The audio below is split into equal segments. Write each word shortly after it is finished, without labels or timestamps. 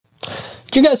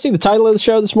Did you guys see the title of the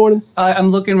show this morning? I'm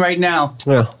looking right now.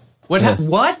 Yeah. What?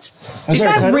 Is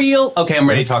that real? Okay, I'm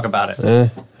ready to talk about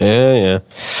it. Yeah.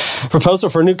 Proposal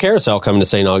for a new carousel coming to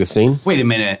St. Augustine. Wait a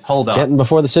minute. Hold on. Getting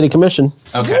before the city commission.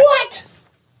 Okay. What?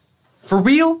 For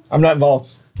real? I'm not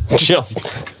involved. Chill.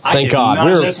 Thank God.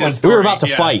 We were about to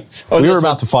fight. We were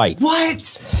about to fight.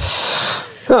 What?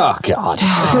 Oh, God.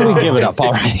 Can we give it up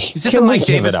already? Is this a Mike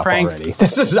Davis prank? Already?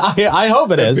 This is. I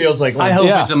hope it is. It feels like one. I hope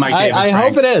it's a Mike Davis I prank.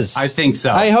 hope it is. I think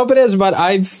so. I hope it is, but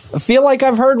I feel like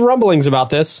I've heard rumblings about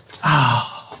this.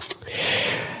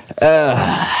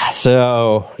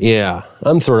 So, yeah,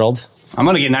 I'm thrilled. I'm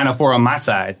going to get 904 on my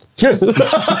side.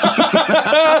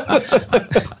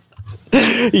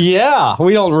 Yeah,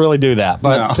 we don't really do that,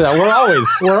 but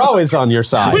we're always on your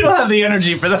side. We don't have the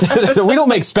energy for that. We don't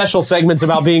make special segments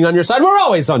about being on your side. We're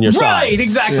always on your side. Right,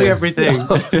 exactly everything.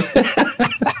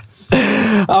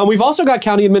 We've also got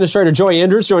County Administrator Joy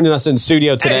Andrews joining us in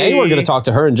studio today. Hey. We're going to talk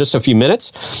to her in just a few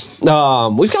minutes. We've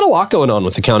got a lot going on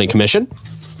with the County Commission.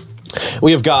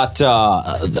 We have got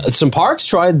some parks.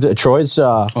 Troy's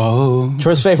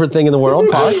favorite thing in the world,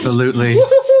 parks. Absolutely.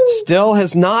 Still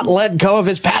has not let go of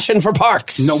his passion for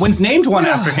parks. No one's named one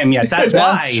after him yet. That's why.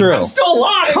 That's true. I'm still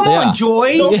alive. Come on,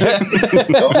 Joy.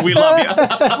 We love you.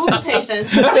 We'll be patient.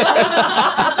 Still here.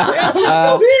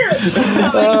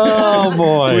 Oh,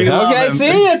 boy. We love Okay, him. see?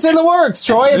 It's in the works,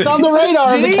 Troy. It's on the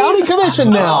radar of the See? County Commission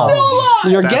now.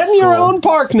 You're That's getting your cool. own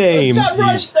park name Stop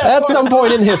rushing that at part. some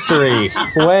point in history,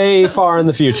 way far in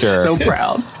the future. So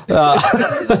proud.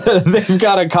 They've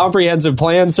got a comprehensive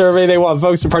plan survey they want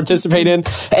folks to participate in.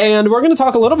 And we're going to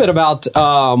talk a little bit about,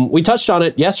 we touched on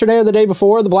it yesterday or the day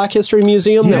before, the Black History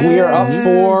Museum that we are up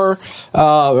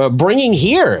for bringing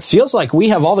here. It feels like we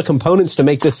have all the components to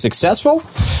make this successful.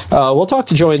 We'll talk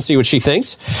to Joy and see what she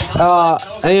thinks.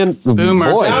 And Boomer.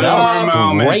 boy, that was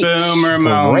Moment. great. Boomer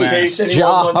moment. In case anyone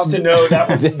job, wants to know, that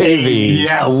was Davey.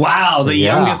 Yeah, wow. The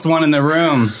Yeah. youngest one in the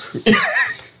room.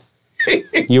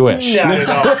 You wish. Not at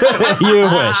all. You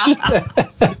wish.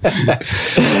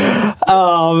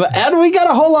 And we got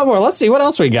a whole lot more. Let's see what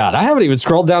else we got. I haven't even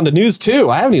scrolled down to news 2.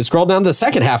 I haven't even scrolled down to the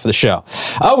second half of the show.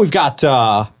 Oh, we've got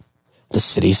the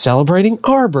city celebrating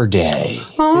Arbor Day.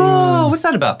 Oh, what's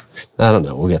that about? I don't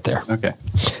know. We'll get there. Okay.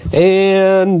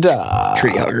 And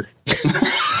Tree hugger.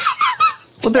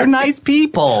 Well, they're nice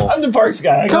people. I'm the parks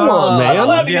guy. come on, man. I'm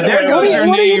allowed to Yeah, get there away goes with your it.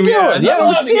 What are you name, doing? yeah. Yeah,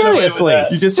 allowed to get away with seriously.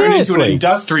 that. You just turned into an Seriously.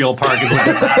 industrial park is what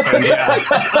just happened.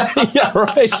 Yeah. Yeah,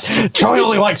 right. Troy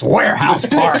only likes warehouse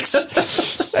parks.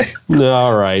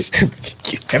 All right.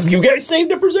 Have you guys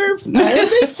saved a preserve? I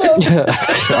think so.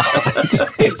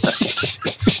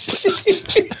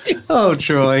 Oh,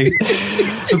 Troy.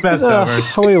 The best ever.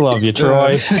 We love you,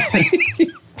 Troy.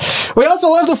 We also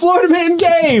love the Florida Man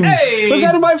Games,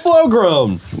 presented by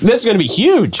Flowgrown. This is going to be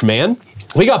huge, man.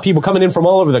 We got people coming in from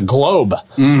all over the globe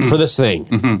for this thing.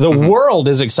 The world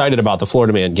is excited about the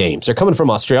Florida Man Games. They're coming from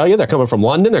Australia. They're coming from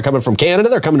London. They're coming from Canada.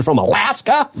 They're coming from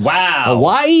Alaska. Wow.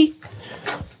 Hawaii.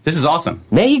 This is awesome.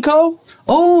 Mexico.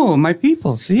 Oh, my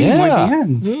people. See? Yeah.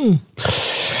 My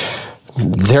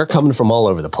They're coming from all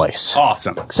over the place.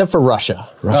 Awesome. Except for Russia.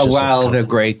 Oh, Russia's wow. not coming. They're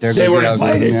great. They were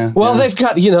invited. Yeah. Well, they've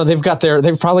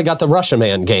probably got the Russia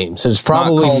Man Games. It's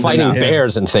probably cold fighting enough.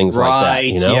 bears and things like that. Right,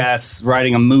 You know? yes.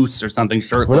 Riding a moose or something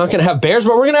shirtless. We're not going to have bears,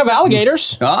 but we're going to have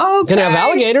alligators. Okay. We're going to have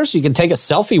alligators. You can take a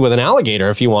selfie with an alligator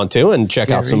if you want to and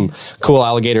check out some cool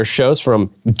alligator shows from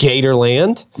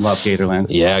Gatorland. Love Gatorland.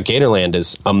 Yeah, Gatorland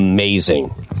is amazing.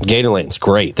 Gatorland's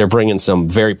great. They're bringing some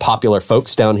very popular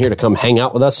folks down here to come hang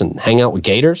out with us and hang out with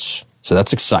gators. So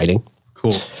that's exciting.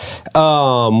 Cool.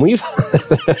 We've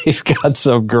got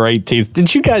some great teams.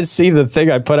 Did you guys see the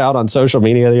thing I put out on social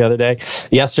media the other day?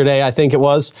 Yesterday, I think it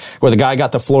was, where the guy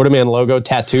got the Florida Man logo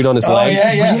tattooed on his leg.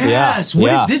 yeah. Yes.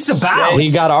 What is this about?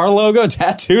 He got our logo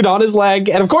tattooed on his leg,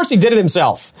 and of course he did it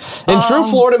himself. In true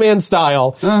Florida Man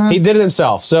style, he did it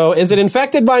himself. So is it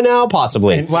infected by now?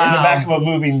 Possibly. In the back of a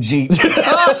moving Jeep.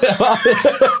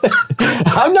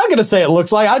 I'm not going to say it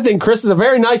looks like. I think Chris is a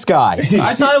very nice guy.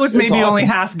 I thought it was maybe awesome. only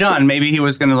half done. Maybe he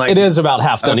was going to like... It is about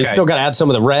half done. He's Okay. still got to add some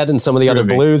of the red and some of the other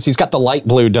Groovy. blues. He's got the light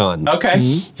blue done. Okay.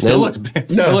 Still looks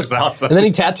awesome. And then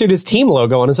he tattooed his team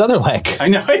logo on his other leg. I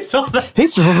know. I saw that.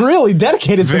 He's really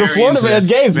dedicated to the Very Florida into Man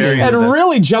this. Games Very and into this.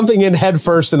 really jumping in head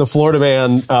first in the Florida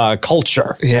Man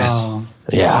culture. Yes.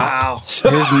 Yeah. Wow.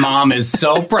 His mom is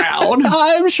so proud.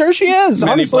 I'm sure she is,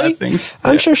 Many honestly. blessings.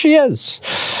 I'm sure she is.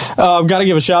 I've got to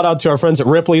give a shout out to our friends at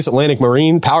Ripley's Atlantic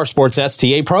Marine, Power Sports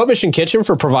STA, Prohibition Kitchen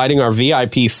for providing our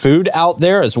VIP food out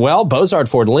there as well. Bozard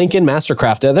Ford Lincoln,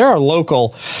 Mastercraft. They're our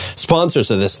local sponsors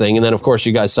of this thing. And then, of course,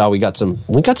 you guys saw we got some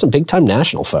big time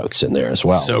national folks in there as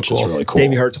well, So which cool. is really cool.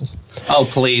 Davey Hartzell. Oh,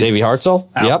 please. Davey Hartzell.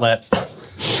 Outlet. Yep.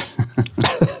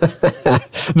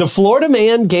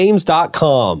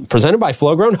 TheFloridaManGames.com, presented by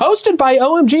Flowgrown, hosted by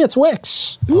OMG, it's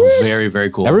Wix. Oh, very, very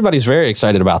cool. Everybody's very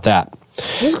excited about that.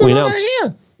 What's going on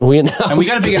here? We announced. And we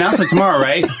got a big announcement tomorrow,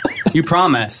 right? You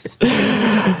promised.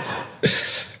 I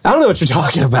don't know what you're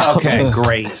talking about. Okay,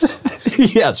 great.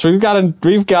 Yes, we've got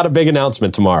a big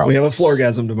announcement tomorrow. We have a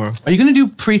floorgasm tomorrow. Are you going to do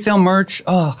pre-sale merch?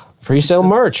 Oh, Pre-sale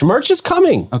merch. Merch is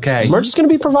coming. Okay. Merch is going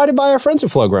to be provided by our friends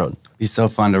at Flowgrown. be so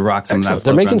fun to rock some of that.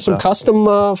 They're making some custom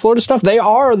Florida stuff. They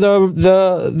are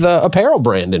the apparel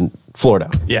brand in Florida.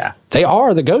 Yeah. They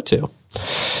are the go-to.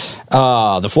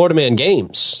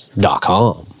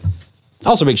 TheFloridaManGames.com.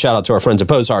 Also, big shout out to our friends at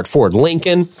Bozard Ford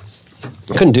Lincoln.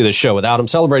 Couldn't do this show without them.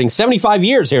 Celebrating 75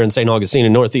 years here in St. Augustine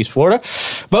in Northeast Florida.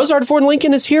 Bozard Ford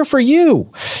Lincoln is here for you.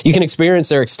 You can experience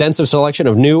their extensive selection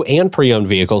of new and pre-owned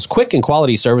vehicles, quick and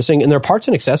quality servicing, and their parts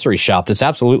and accessories shop that's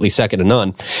absolutely second to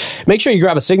none. Make sure you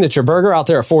grab a signature burger out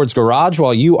there at Ford's Garage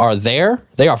while you are there.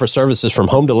 They offer services from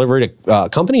home delivery to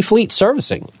company fleet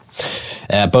servicing.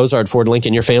 At Bozard Ford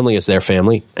Lincoln, your family is their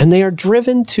family, and they are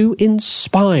driven to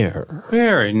inspire.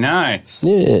 Very nice.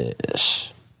 Yes.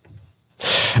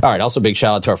 All right, also big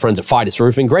shout out to our friends at Fidus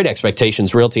Roofing, Great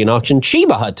Expectations Realty and Auction,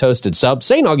 Chiba Hut Toasted Sub,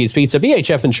 St. Augie's Pizza,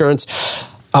 BHF Insurance,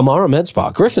 Amara Med Spa,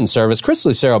 Griffin Service, Chris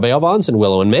Lucero Bail Bonds, and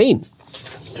Willow and Maine,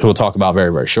 who we'll talk about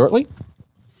very, very shortly.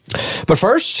 But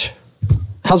first,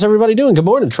 how's everybody doing? Good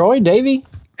morning, Troy, Davey.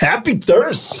 Happy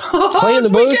Thursday. Clay in the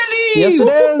booth. Yes, it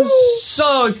is.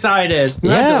 So excited.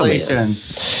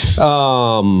 Congratulations.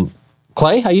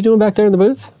 Clay, how you doing back there in the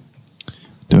booth?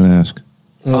 Don't ask.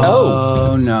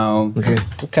 Oh, no.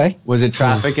 Okay. Was it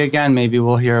traffic again? Maybe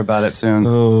we'll hear about it soon.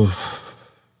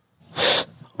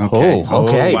 Okay. Oh,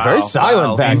 okay. wow. Very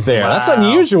silent back there. That's Wow.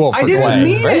 unusual for I didn't Clay.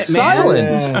 mean Very it,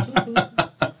 man.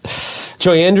 silent.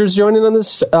 Joy Andrews joining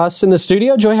us in the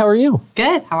studio. Joy, how are you?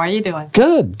 Good. How are you doing?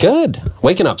 Good.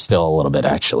 Waking up still a little bit,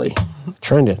 actually.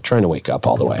 Trying to wake up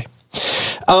all the way.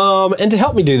 And to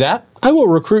help me do that, I will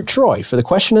recruit Troy for the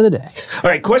question of the day. All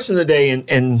right, question of the day,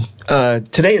 and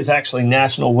today is actually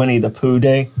National Winnie the Pooh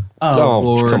Day. Oh,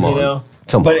 Lord. come on. You know?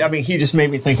 Come But on. I mean, he just made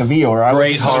me think of Eeyore. I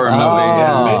Great was horror movie.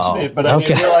 gonna mention it, but I Okay.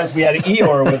 didn't realize we had an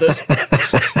Eeyore with us.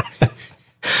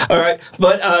 All right,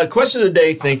 but question of the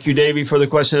day. Thank you, Davey, for the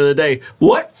question of the day.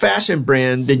 What fashion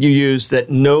brand did you use that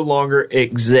no longer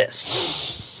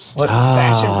exists? What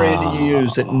fashion brand did you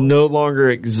use that no longer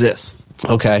exists?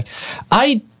 Okay.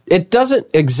 It doesn't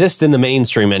exist in the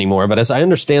mainstream anymore, but as I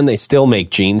understand, they still make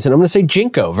jeans. And I'm going to say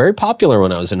Jinko. Very popular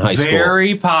when I was in high school.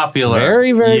 Very popular.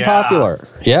 Very, very Yeah. popular.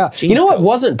 Yeah. You know what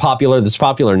wasn't popular that's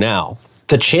popular now?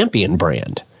 The Champion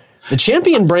brand. The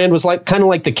Champion brand was kind of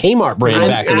like the Kmart brand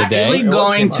back in the day. Actually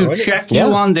going to check you Yeah.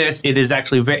 on this. It is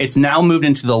actually it's now moved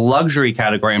into the luxury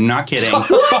category. I'm not kidding.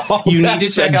 You need to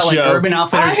That's check a out like joke. Urban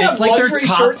Outfitters. I have It's like their luxury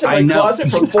top. shirts in my I know. closet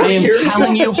from 40 I am years ago.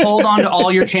 telling you, hold on to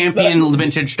all your Champion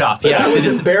vintage stuff. I Yes, was it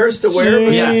is. embarrassed to wear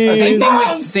them.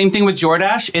 Yes, same thing with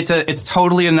Jordache. It's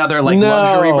totally another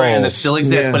luxury brand that still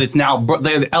exists, Yeah. but it's now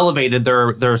they elevated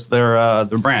their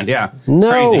brand. Yeah, No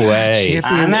crazy. way.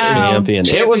 I know. Champion.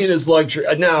 Champion It was. is luxury.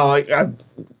 No,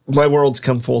 my world's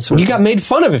come full circle. You got made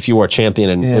fun of if you wore Champion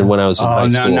in when I was in high Oh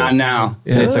school. no, not now.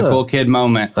 It's a cool kid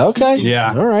moment. Okay.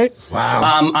 Yeah. All right.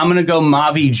 I'm gonna go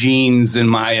Mavi jeans in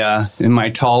my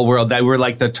tall world. That were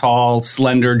like the tall,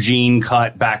 slender jean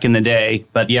cut back in the day.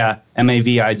 But yeah,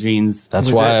 MAVI jeans. That's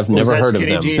Was why that- I've was never that heard of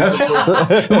skinny them.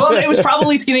 jeans? Well, it was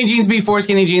probably skinny jeans before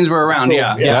skinny jeans were around. Cool.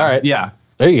 Yeah. Yeah, all right. Yeah.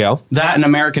 There you go. That and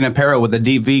American Apparel with a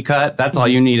deep V cut. That's all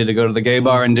you needed to go to the gay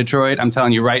bar in Detroit. I'm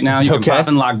telling you right now, you Okay. can pop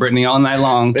and lock Brittany all night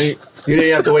long. You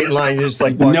didn't have to wait in line. You just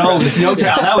walked No, right. there's no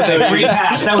trial. That was a free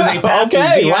pass. That was a pass to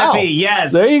Okay, VIP. wow.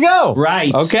 Yes. There you go.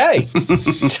 Right. Okay.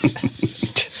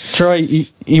 Troy,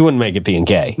 you wouldn't make it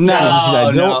P&K. No, I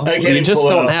no. don't. I can't You even just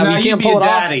pull it don't off. have. No, you can't you'd pull be it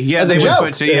a off daddy. Yeah, as they a would joke.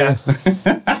 put you. Yeah.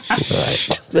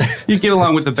 Right. You'd get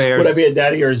along with the Bears. Would I be a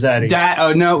daddy or a zaddy?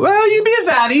 Oh no! Well, you'd be a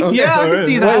zaddy. Okay, Yeah, I all can right.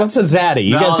 see Wait, that. what's a zaddy?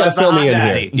 You No, guys got to that's a fill me hot in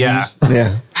daddy. here. Yeah,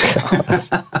 Yeah.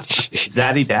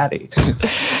 zaddy daddy.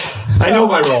 I know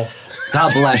my role.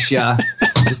 God bless ya.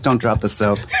 Just don't drop the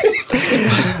soap.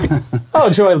 Oh,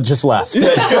 Joy just left.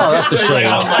 Oh, that's a shame.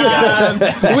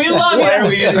 We love Why are you.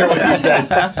 we in here with these guys?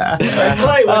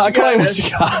 Clay, what you got, Clay, man? what you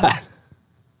got?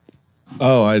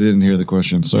 Oh, I didn't hear the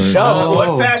question. Sorry.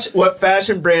 Oh, what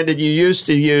fashion brand did you used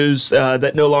to use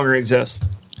that no longer exists?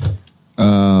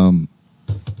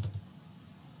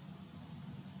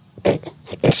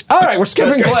 All right, we're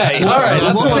skipping Clay. All right,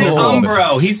 We'll that's say wonderful.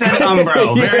 Umbro. He said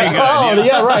Umbro. Very good. Oh, Yeah.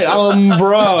 yeah, right.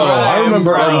 Umbro. I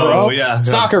remember Umbro. Yeah.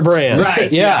 Soccer brand.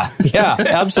 Right, Yeah,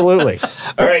 absolutely.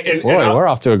 All right, and Boy, I'll- we're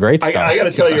off to a great start. I got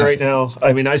to tell you right now.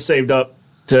 I mean, I saved up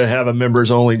to have a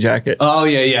members only jacket. Oh,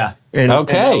 yeah. And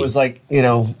Okay. and I was like,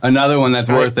 Another one that's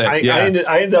worth it. I Yeah.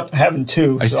 ended up having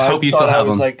two. I hope you still have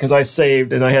them. Because I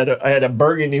saved and I had a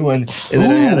burgundy one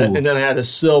and then I had a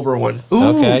silver one.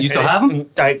 Ooh, Okay. you still have them?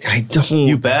 I don't.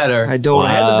 You better. I don't.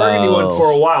 I had the burgundy one Wow.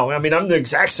 for a while. I mean, I'm the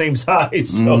exact same size,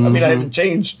 so I mean, I haven't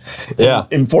changed Yeah.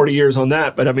 in 40 years on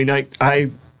that. But I mean, I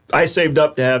saved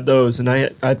up to have those, and I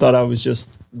thought I was just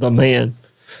the man.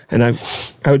 And I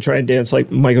would try and dance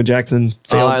like Michael Jackson.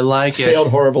 Failed, I like it. Failed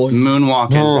horribly.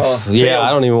 Moonwalking. Yeah,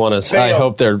 I don't even want to. I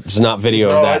hope there's not video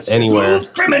of that it's anywhere.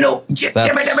 Criminal. I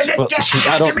don't know what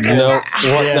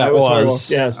that it was was.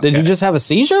 horrible. Yeah. Did you just have a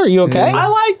seizure? Are you okay? I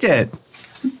liked it.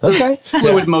 Okay.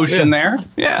 Fluid motion there.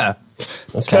 Yeah.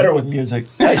 It's better with music.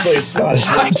 Actually, it's not.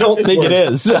 I don't think it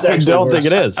is. I don't think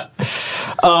it is.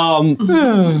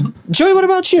 Joey, what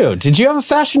about you? Did you have a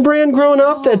fashion brand growing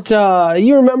up that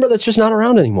you remember that's just not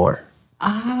around anymore?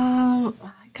 I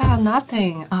got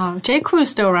nothing. J. Crew's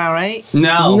still around, right?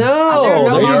 No. No. they're no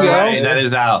There you longer. go. Right, that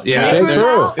is out. Yeah. J. Crew's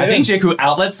out? I think J. Crew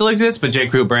outlet still exists, but J.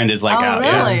 Crew brand is like Oh, out.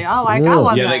 really? Yeah. Oh, I got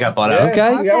one Yeah, then. they got bought out.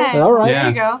 Okay. Okay. All right. There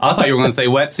you go. I thought you were going to say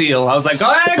wet seal. I was like, go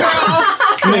ahead,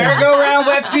 girl. Merry-go-round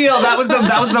wet seal. That was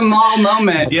the mall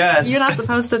moment. Yes. You're not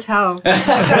supposed to tell.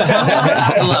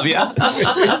 I love you.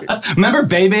 Remember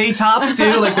Bebe tops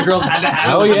too? Like the girls had to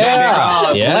have. Oh, the yeah. Bebe.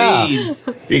 Oh, Yeah. please.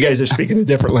 You guys are speaking a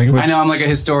different language. I know I'm like a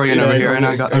historian Yeah, over I here, know. and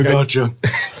I got you.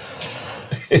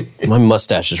 My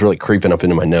mustache is really creeping up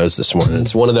into my nose this morning.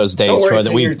 It's one of those days, Don't worry, Troy, it's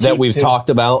that in your we've teeth, too. talked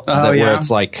about. Oh, Where yeah. it's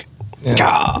like,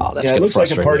 God, that's Yeah, it gonna looks like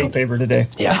a frustrate party me. favor today.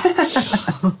 Yeah.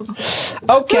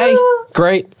 Okay.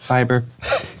 Great. Fiber.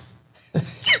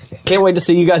 Can't wait to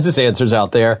see you guys' answers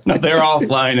out there. No, they're all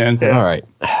flying in. All right.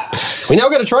 We now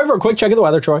go to Troy for a quick check of the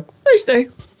weather, Troy. Nice day.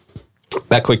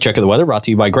 That quick check of the weather brought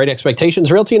to you by Great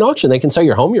Expectations Realty and Auction. They can sell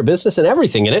your home, your business, and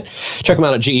everything in it. Check them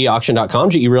out at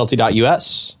geauction.com,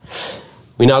 gerealty.us.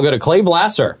 We now go to Clay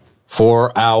Blasser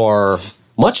for our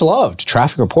much-loved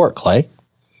traffic report. Clay?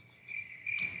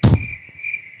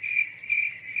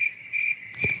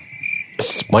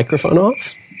 Is microphone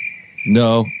off?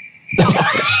 No.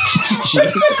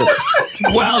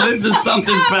 Wow, this is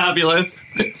something fabulous.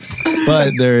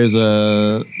 But there is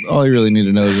all you really need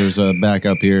to know is there's a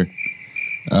backup here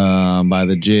by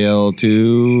the jail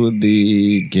to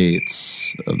the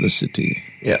gates of the city.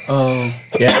 Yeah. Oh.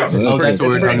 Yeah. It's, Oh, that's what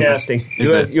we're it's pretty talking about. nasty.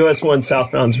 Is US 1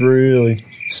 southbound's really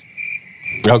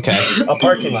Okay. a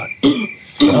parking lot.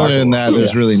 Other than that,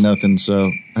 there's really nothing,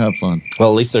 so have fun. Well,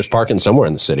 at least the's parking somewhere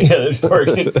in the city. Yeah, there's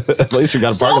parking. At least we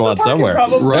got a parking lot somewhere.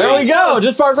 Probably. There we go.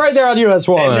 Just park right there on US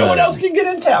 1. And no one else can get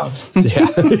in town. Yeah.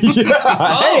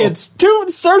 Hey, it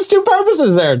serves two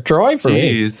purposes there, Troy, for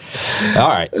me. Jeez. All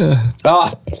right.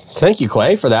 Thank you,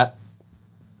 Clay, for that.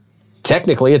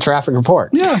 Technically a traffic report.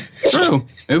 Yeah, true.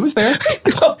 It was there.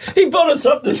 He built us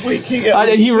up this week. He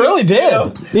He really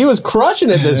did. He was crushing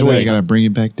it this And I week. gotta bring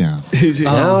it back down.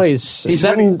 Now he's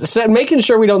making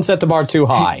sure we don't set the bar too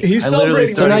high. He's I literally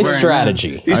It's a celebrating. started nice wearing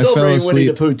strategy. He's I fell celebrating Winnie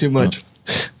the asleep. Pooh too much.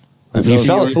 I You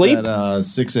fell asleep? at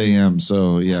 6 a.m.,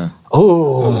 so yeah.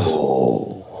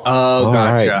 Oh. Oh,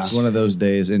 right. gotcha. It's one of those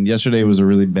days. And yesterday was a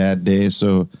really bad day,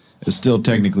 so it's still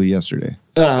technically yesterday.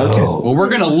 Okay. Well, we're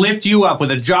gonna lift you up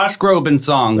with a Josh Groban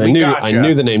song. I We knew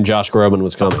gotcha. the name Josh Groban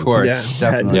was coming. Of course, Yeah,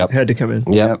 definitely. Yep. had to come in.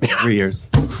 Yep. 3 years.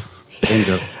 Same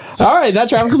jokes. All right, that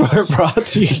traffic report brought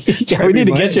to you. Yeah, we need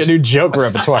to get you a new joke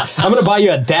repertoire. I'm going to buy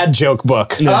you a dad joke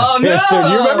book. Oh, Here no!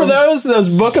 soon. You remember those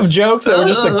book of jokes that were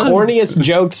just the corniest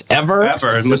jokes ever?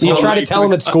 Ever. You try to tell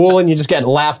them at school and you just get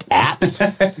laughed at.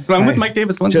 So I'm with Mike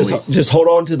Davis once a week. Just hold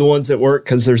on to the ones that work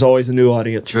because there's always a new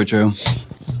audience. True.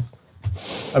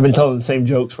 I've been telling the same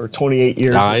jokes for 28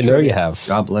 years. I know you have.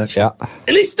 God bless you. Yeah.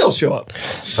 And they still show up.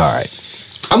 All right.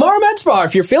 Amara Med Spa.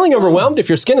 If you're feeling overwhelmed, if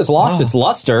your skin has lost its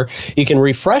luster, you can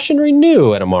refresh and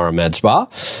renew at Amara Med Spa.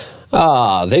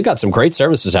 They've got some great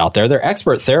services out there. Their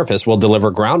expert therapists will deliver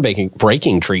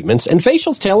groundbreaking treatments and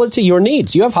facials tailored to your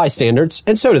needs. You have high standards,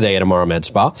 and so do they at Amara Med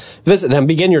Spa. Visit them.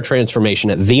 Begin your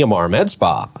transformation at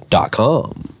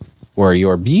theamaramedspa.com, where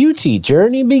your beauty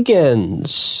journey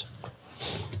begins.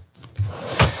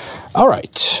 All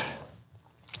right.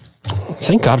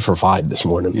 Thank God for Vibe this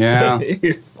morning. Yeah.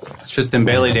 It's Tristan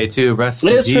Bailey Day, too. Rest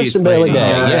It in is peace, Tristan Bailey lady. Day.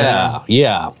 Yes.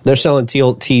 Yeah. They're selling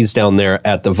teas down there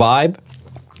at the Vibe.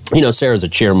 You know, Sarah's a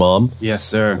cheer mom. Yes,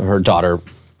 sir. Her daughter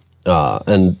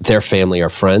and their family are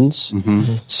friends.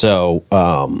 Mm-hmm. So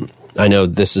I know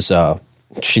this is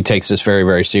she takes this very,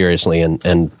 very seriously,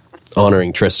 and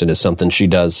honoring Tristan is something she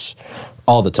does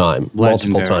all the time,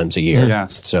 multiple Legendary. times a year.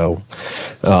 Yes. So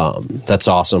that's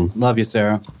awesome. Love you,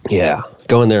 Sarah. Yeah.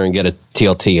 go in there and get a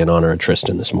TLT in honor of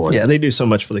Tristan this morning. Yeah, they do so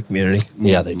much for the community.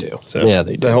 Yeah, they do. So Yeah,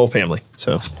 they do. The whole family.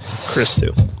 So Chris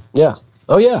too. Yeah.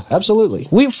 Oh, yeah, absolutely.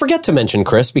 We forget to mention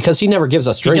Chris because he never gives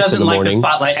us He drinks in doesn't the like morning. the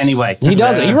spotlight anyway. He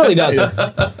doesn't. He really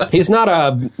doesn't. He's not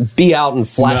a be out and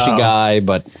flashy No. guy,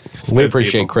 but we Good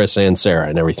appreciate people. Chris and Sarah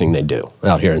and everything they do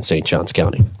out here in St. Johns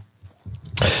County.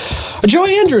 Joy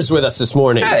Andrews with us this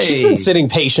morning. Hey. She's been sitting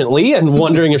patiently and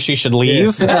wondering if she should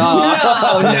leave.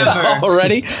 No, never.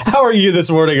 Already? How are you this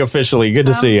morning officially? Good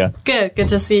to see you. Good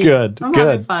to see you. Good, I'm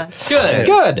good. having fun. Good.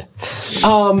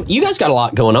 Good. You guys got a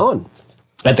lot going on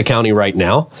at the county right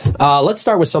now. Let's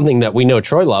start with something that we know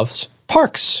Troy loves.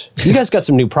 Parks. You guys got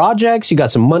some new projects. You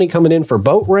got some money coming in for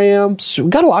boat ramps. We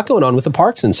got a lot going on with the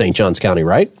parks in St. Johns County,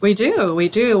 right? We do.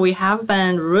 We have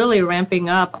been really ramping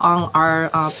up on our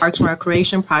Parks and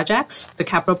Recreation projects, the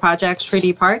capital projects,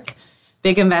 Treaty Park,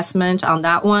 big investment on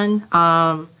that one.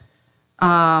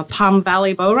 Palm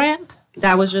Valley Boat Ramp,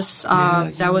 that was just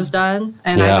that was done,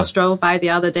 and I Yeah. just drove by the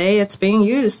other day. It's being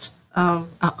used.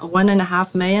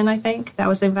 $1.5 million, I think that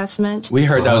was the investment. We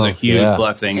heard that was a huge yeah.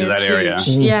 blessing to It's that area.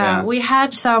 huge. Yeah, we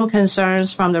had some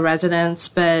concerns from the residents,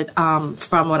 but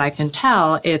from what I can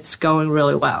tell, it's going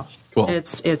really well. Cool.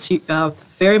 It's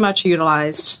very much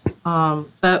utilized,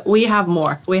 but we have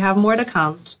more. We have more to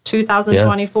come.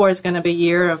 2024 is going to be a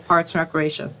year of Parks and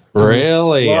Recreation,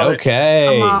 Really? Love it.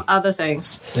 Okay. among other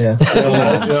things. Yeah,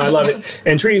 I love it.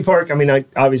 And Treaty Park, I mean,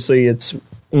 obviously it's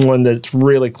one that's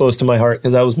really close to my heart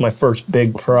because that was my first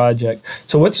big project.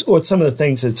 So what's some of the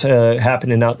things that's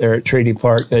happening out there at Treaty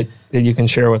Park that you can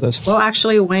share with us? Well,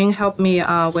 actually, Wayne helped me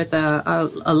with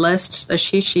a list, a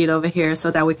cheat sheet over here,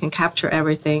 so that we can capture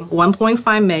everything.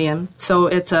 1.5 million. So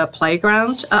it's a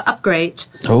playground upgrade,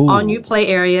 all new play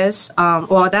areas.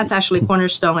 Well, that's actually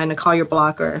Cornerstone and the Collier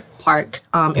Blocker Park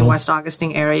in West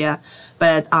Augustine area.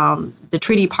 But the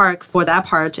Treaty Park for that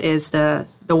part is the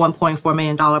 $1.4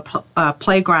 million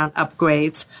playground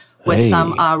upgrades with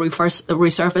some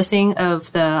resurfacing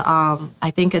of the,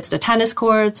 I think it's the tennis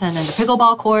courts and then the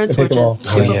pickleball courts, which pickleball. is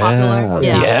super popular. For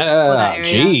that area.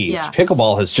 Geez. Yeah.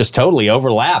 Pickleball has just totally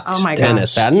overlapped Oh my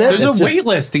tennis, gosh. hadn't it? There's It's a just- wait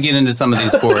list to get into some of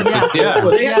these sports. Yes. Yeah.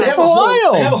 Well, they Yes. have a whole,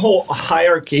 Wild. they have a whole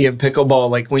hierarchy in pickleball.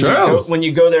 Like True. when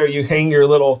you go there, you hang your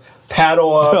little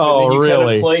paddle up, Oh, and then you kind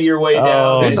really? of play your way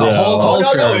down. It's a And- whole Oh, no,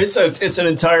 culture. it's an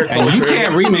entire culture. And you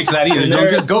can't remix that either. And Don't they're-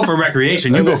 just go for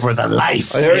recreation. You go for the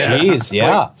life. They're- Jeez,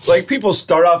 yeah. Like people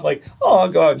start off like, oh, I'll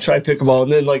go out and try pickleball,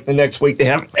 and then like the next week they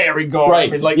have every guard.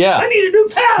 Right, And like, yeah. I need a new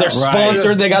paddle. They're Right.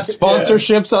 sponsored. They got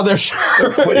sponsorships on their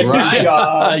shirt. quitting Right. their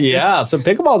job. Yeah, so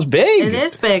pickleball's big. It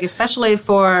is big, especially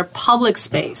for public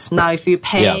space. Now, if you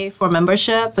pay Yeah. for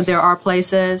membership, there are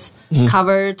places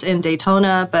covered in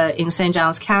Daytona, but in St.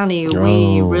 Johns County,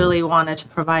 we really wanted to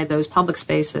provide those public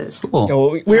spaces. You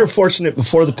know, we were fortunate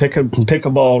before the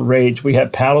pickleball rage. We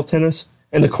had paddle tennis,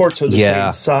 and the courts are the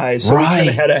Yeah. same size, so we kind Right.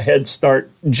 of had a head start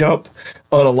jump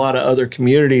on a lot of other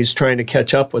communities trying to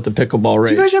catch up with the pickleball rage.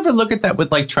 Do you guys ever look at that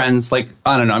with like trends? Like,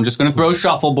 I don't know, I'm just going to throw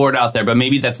shuffleboard out there, but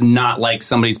maybe that's not like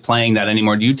somebody's playing that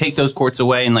anymore. Do you take those courts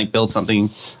away and like build something?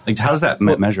 Like, how does that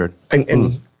measured?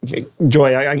 And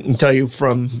Joy, I can tell you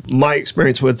from my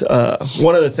experience with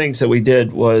one of the things that we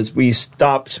did was we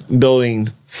stopped building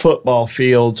football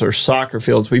fields or soccer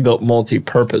fields. We built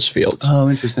multi-purpose fields. Oh,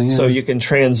 interesting. Yeah. So you can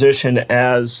transition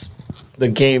as the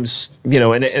games, you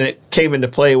know, and it came into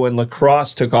play when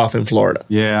lacrosse took off in Florida.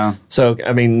 yeah. So,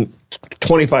 I mean,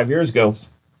 25 years ago,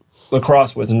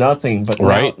 lacrosse was nothing, but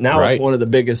Right, now right. it's one of the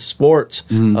biggest sports.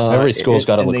 Every school's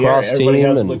got a in the lacrosse area. Everybody team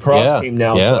has a and- lacrosse yeah, team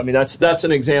now. yeah. So, I mean, that's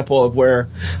an example of where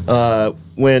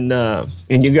when and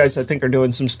you guys, I think, are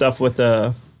doing some stuff with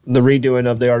the redoing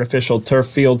of the artificial turf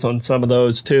fields on some of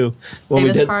those too. When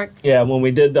Davis we did, Park? Yeah, when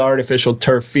we did the artificial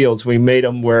turf fields, we made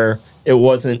them where it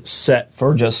wasn't set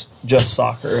for just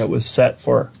soccer. It was set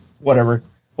for whatever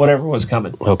was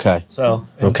coming. Okay. So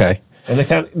Okay. and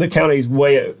the county's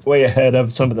way ahead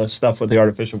of some of the stuff with the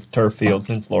artificial turf fields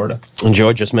in Florida. And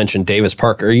Joy just mentioned Davis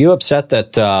Park. Are you upset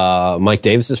that Mike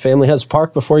Davis's family has a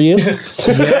park before you?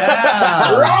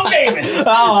 Wrong Davis.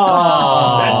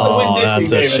 That's the Winn-Dixie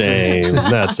That's a Davis. shame.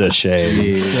 That's a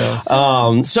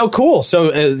shame. So cool.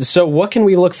 So what can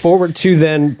we look forward to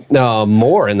then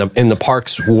more in the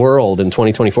parks world in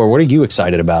 2024? What are you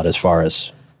excited about as far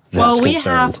as that's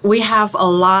concerned? we have a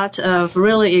lot of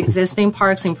really existing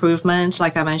parks improvement,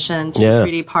 like I mentioned, Yeah.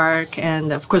 3D Park,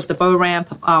 and of course the boat ramp,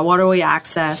 waterway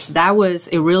access. That was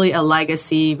really a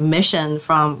legacy mission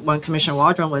from when Commissioner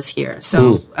Waldron was here.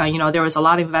 So you know, there was a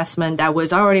lot of investment that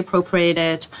was already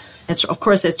appropriated. It's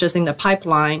just in the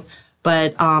pipeline.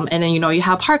 But and then you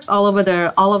have parks all over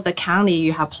the county.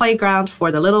 You have playground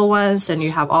for the little ones, and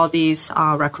you have all these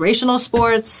recreational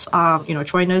sports.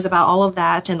 Troy knows about all of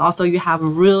that, and also you have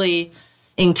really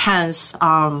intense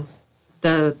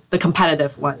the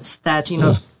competitive ones that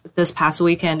this past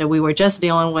weekend we were just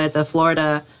dealing with the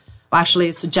Florida. Actually,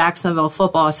 it's the Jacksonville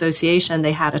Football Association.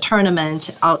 They had a tournament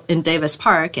out in Davis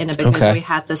Park, and because we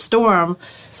had the storm,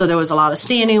 so there was a lot of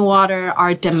standing water.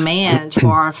 Our demand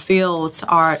for our fields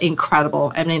are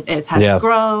incredible. I mean, it has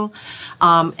grown,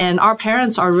 and our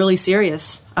parents are really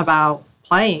serious about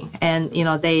playing, and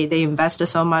they invested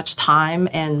so much time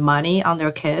and money on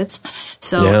their kids.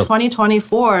 So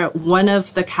 2024, one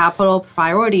of the capital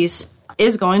priorities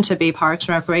is going to be parks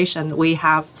and recreation. We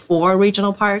have 4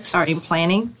 regional parks are in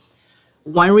planning.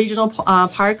 One regional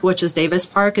park, which is Davis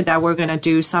Park, that we're going to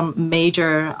do some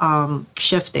major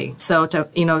shifting. So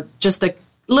to just a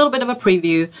little bit of a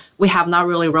preview, we have not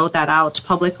really wrote that out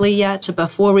publicly yet. But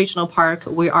for regional park,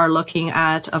 we are looking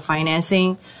at a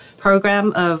financing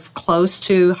program of close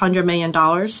to $100 million,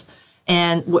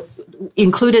 and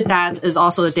included that is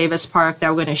also the Davis Park that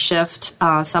we're going to shift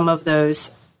some of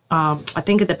those. I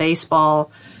think at the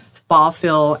baseball ball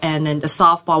field and then the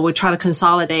softball, we try to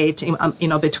consolidate,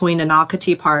 between the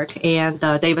Nocatee Park and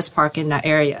Davis Park in that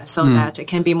area so that it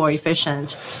can be more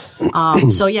efficient.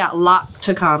 A lot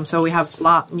to come. So we have a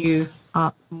lot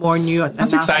more new.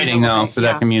 That's exciting though for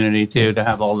that community too, to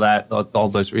have all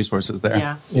those resources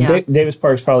there. Yeah. Davis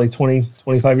Park's probably 20,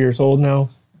 25 years old now.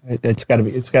 It's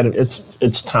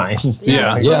time.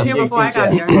 Yeah. It was here before I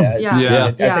got here.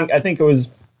 I think it was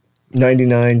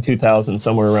 99, 2000,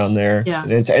 somewhere around there. Yeah.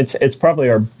 And it's probably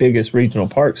our biggest regional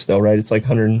park still, right? It's like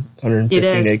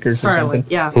 115 acres or something.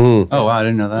 Yeah. Oh, wow, I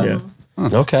didn't know that.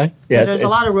 Yeah. Okay. Yeah, there's a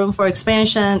lot of room for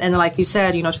expansion. And like you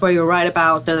said, Troy, you're right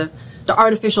about the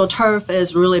artificial turf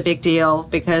is really a big deal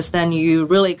because then you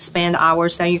really expand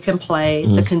hours that you can play,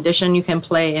 the condition you can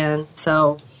play in.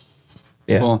 So.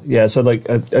 Yeah. Cool. Yeah. So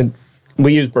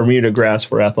we use Bermuda grass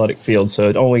for athletic fields, so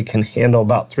it only can handle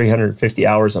about 350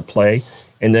 hours of play.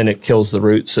 And then it kills the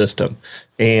root system.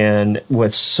 And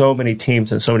with so many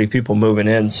teams and so many people moving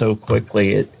in so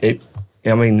quickly,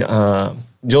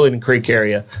 Julian Creek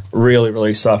area really,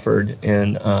 really suffered.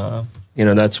 And,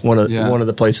 that's one of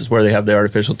the places where they have the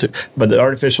artificial too. But the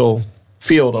artificial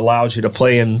field allows you to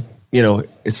play in,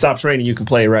 it stops raining, you can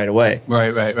play right away.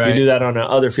 Right. You do that on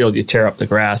another field, you tear up the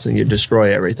grass and you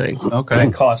destroy everything. Okay. And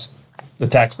it costs the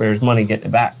taxpayers money getting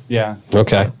it back. Yeah.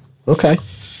 Okay.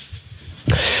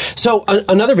 So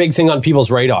another big thing on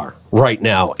people's radar right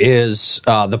now is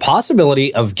the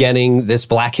possibility of getting this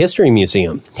Black History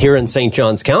Museum here in St.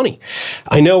 Johns County.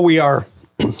 I know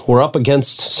we're up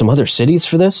against some other cities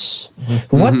for this.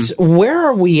 Where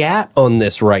are we at on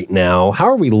this right now? How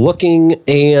are we looking,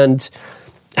 and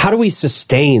how do we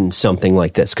sustain something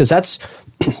like this? Because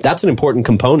that's an important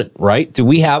component, right? Do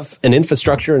we have an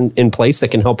infrastructure in place that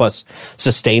can help us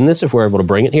sustain this if we're able to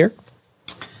bring it here?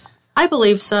 I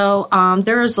believe so.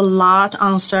 There is a lot of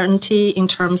uncertainty in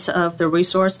terms of the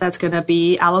resource that's going to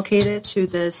be allocated to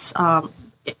this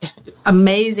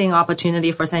amazing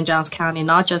opportunity for St. Johns County,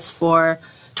 not just for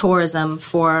tourism,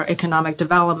 for economic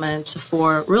development,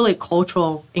 for really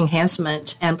cultural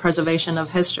enhancement and preservation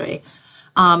of history.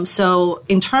 So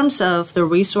in terms of the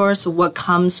resource, what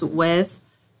comes with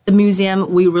the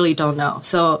museum, we really don't know.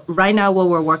 So right now what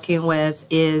we're working with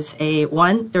is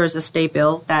there is a state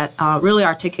bill that really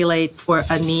articulate for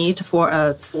a need for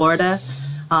a Florida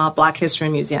Black History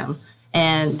Museum.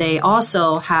 And they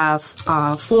also have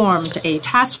formed a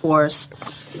task force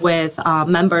with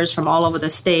members from all over the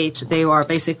state. They are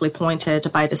basically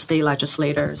appointed by the state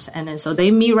legislators. And then so they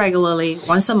meet regularly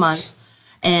once a month.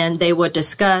 And they would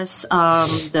discuss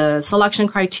the selection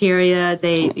criteria.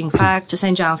 In fact,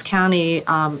 St. Johns County,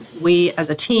 we as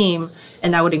a team,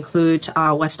 and that would include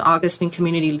West Augustine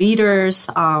community leaders,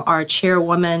 our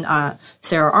chairwoman,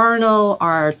 Sarah Arnold,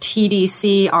 our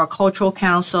TDC, our cultural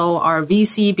council, our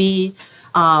VCB,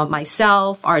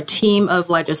 myself, our team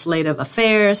of legislative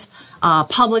affairs,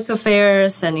 public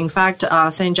affairs, and in fact,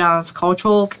 St. John's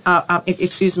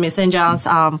St. John's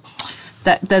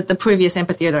the previous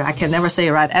amphitheater, I can never say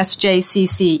it right,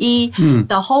 SJCCE,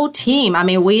 the whole team. I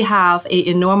mean, we have an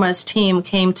enormous team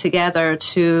came together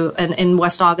in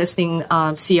West Augustine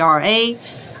CRA,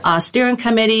 steering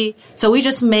committee. So we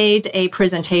just made a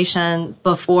presentation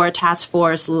before task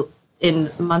force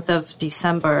in the month of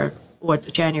December or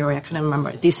January, I can't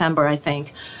remember, December, I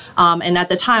think. And at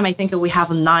the time, I think we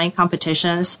have 9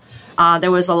 competitions.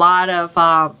 There was a lot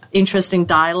of interesting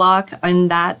dialogue in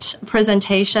that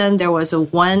presentation. There was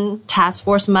one task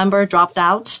force member dropped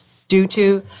out due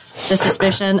to the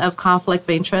suspicion of conflict of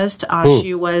interest.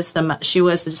 She was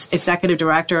the executive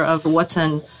director of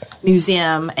Watson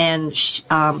Museum, and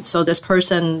so this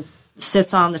person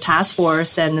sits on the task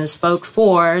force and spoke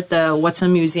for the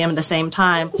Watson Museum at the same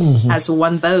time as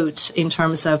one vote in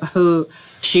terms of who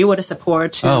she would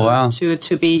support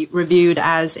to be reviewed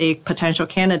as a potential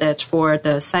candidate for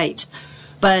the site.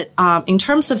 But in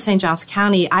terms of St. Johns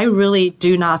County, I really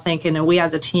do not think, and we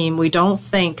as a team, we don't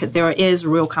think there is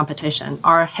real competition.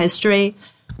 Our history,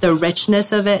 the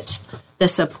richness of it, the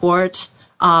support,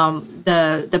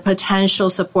 the potential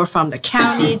support from the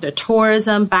county, the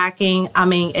tourism backing. I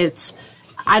mean,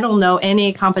 I don't know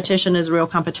any competition is real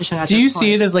competition at this point. Do you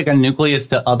see it as like a nucleus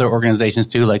to other organizations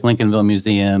too, like Lincolnville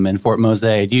Museum and Fort Mose?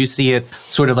 Do you see it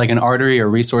sort of like an artery or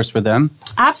resource for them?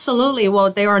 Absolutely.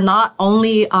 Well, they are not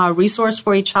only a resource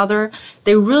for each other.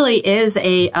 There really is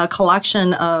a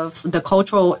collection of the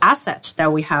cultural assets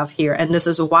that we have here. And this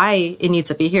is why it needs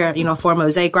to be here. You know, Fort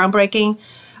Mose groundbreaking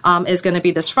is going to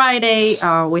be this Friday.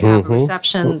 We have a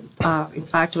reception. In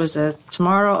fact, it was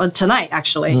tonight,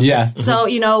 actually. Yeah. So,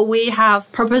 you know, we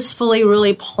have purposefully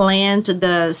really planned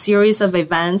the series of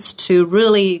events to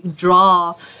really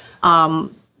draw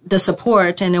the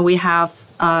support. And then we have,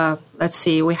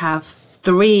 we have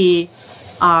 3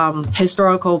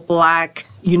 historical Black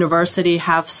university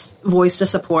have voiced the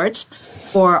support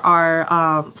for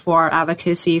our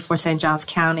advocacy for St. Johns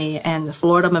County, and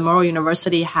Florida Memorial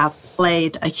University have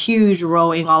played a huge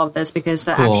role in all of this because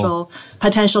the actual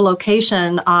potential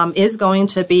location is going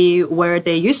to be where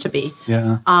they used to be.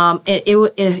 Yeah.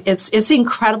 It's an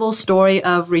incredible story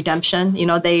of redemption. You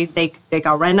know, they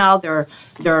got rent out,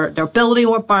 their building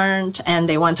were burned, and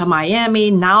they went to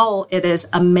Miami. Now it is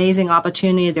amazing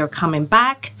opportunity. They're coming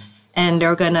back. And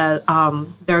they're gonna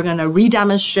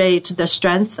redemonstrate the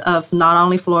strength of not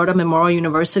only Florida Memorial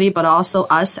University, but also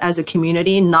us as a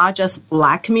community, not just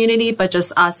Black community, but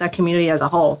just us, that community as a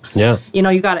whole. Yeah. You know,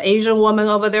 you got an Asian woman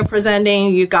over there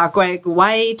presenting, you got Greg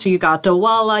White, you got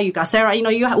Dawala, you got Sarah. You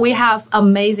know, we have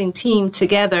amazing team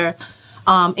together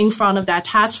in front of that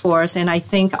task force, and I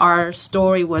think our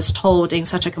story was told in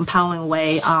such a compelling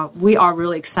way. We are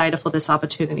really excited for this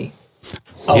opportunity.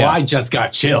 Oh, yeah. I just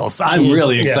got chills. I'm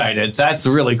really excited. Yeah. That's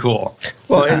really cool.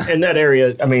 Well, in that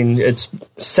area, I mean, it's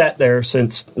sat there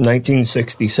since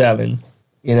 1967,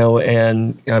 you know,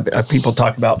 and people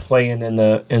talk about playing in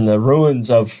the ruins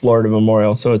of Florida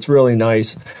Memorial. So it's really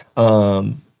nice.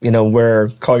 You know, where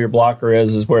Collier Blocker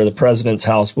is where the president's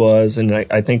house was. And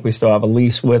I think we still have a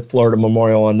lease with Florida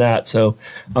Memorial on that. So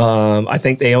I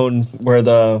think they own where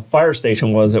the fire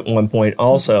station was at one point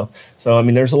also. So, I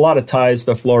mean, there's a lot of ties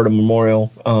to Florida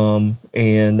Memorial.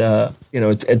 You know,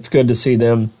 it's good to see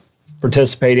them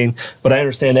participating. But I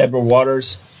understand Edward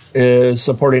Waters is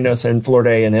supporting us in Florida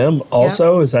A&M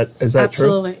also. Yeah. Is that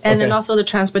Absolutely. True? And then also the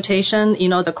transportation, you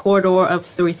know, the corridor of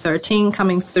 313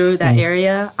 coming through that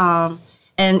area.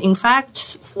 And in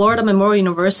fact, Florida Memorial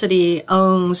University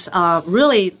owns a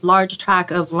really large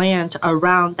tract of land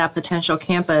around that potential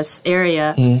campus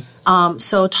area.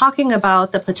 So talking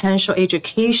about the potential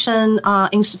education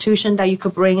institution that you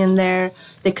could bring in there,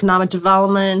 the economic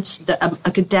development, the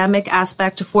academic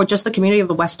aspect for just the community of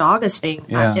the West Augustine,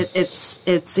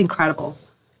 it's incredible.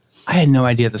 I had no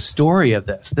idea the story of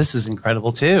this. This is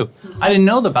incredible, too. I didn't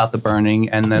know about the burning,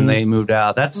 and then they moved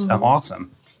out. That's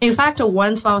awesome. In fact,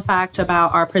 one fun fact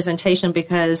about our presentation,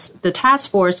 because the task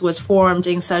force was formed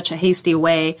in such a hasty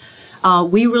way,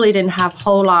 we really didn't have a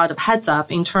whole lot of heads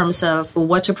up in terms of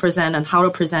what to present and how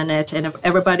to present it. And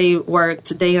everybody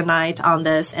worked day and night on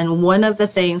this. And one of the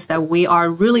things that we are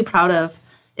really proud of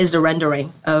is the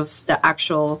rendering of the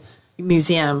actual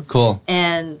museum. Cool.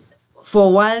 And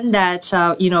for one, that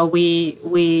you know, we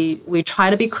try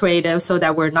to be creative so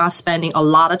that we're not spending a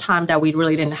lot of time that we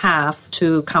really didn't have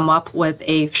to come up with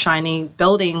a shining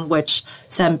building, which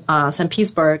St.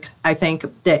 Petersburg, I think,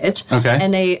 did. Okay.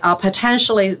 And they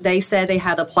potentially, they said they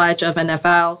had a pledge of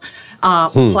NFL,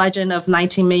 pledging of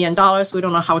 $19 million. We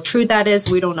don't know how true that is.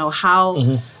 We don't know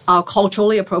how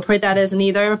culturally appropriate that is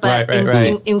neither. But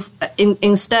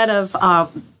instead of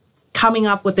coming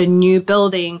up with a new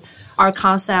building, our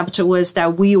concept was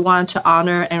that we want to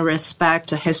honor and respect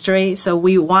history. So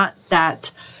we want that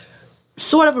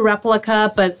sort of a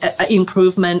replica, but an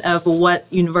improvement of what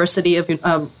University of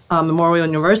Memorial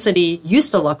University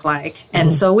used to look like.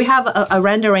 And so we have a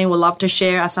rendering we'd love to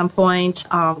share at some point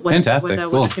with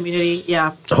the community.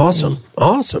 Yeah. Awesome.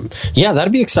 Yeah,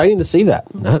 that'd be exciting to see that.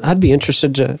 I'd be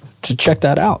interested to check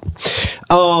that out.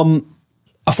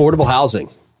 Affordable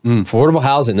housing. Affordable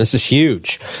housing. This is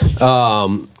huge.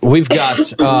 We've got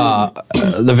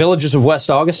the villages of West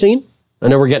Augustine. I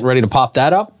know we're getting ready to pop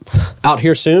that up out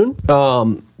here soon.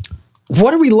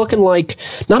 What are we looking like,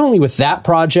 not only with that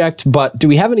project, but do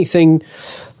we have anything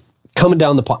coming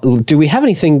down do we have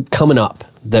anything coming up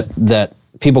that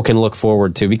people can look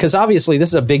forward to? Because obviously this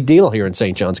is a big deal here in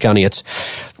St. Johns County.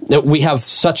 We have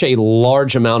such a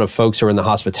large amount of folks who are in the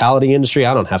hospitality industry.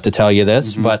 I don't have to tell you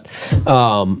this, but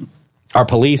our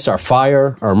police, our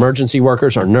fire, our emergency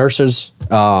workers, our nurses,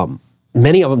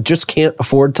 many of them just can't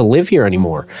afford to live here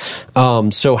anymore.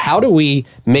 So how do we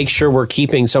make sure we're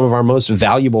keeping some of our most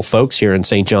valuable folks here in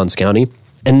St. Johns County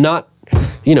and not,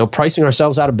 pricing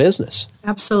ourselves out of business?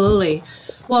 Absolutely.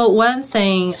 Well, one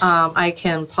thing I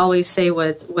can probably say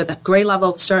with a great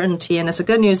level of certainty, and it's a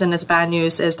good news and it's bad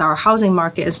news, is that our housing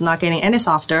market is not getting any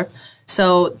softer.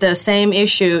 So the same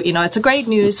issue, it's a great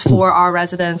news for our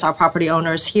residents, our property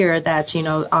owners here that,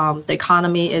 the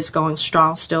economy is going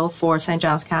strong still for St.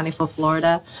 Johns County, for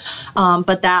Florida.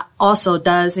 But that also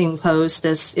does impose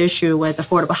this issue with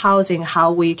affordable housing,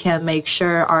 how we can make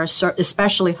sure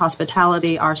especially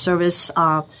hospitality, our service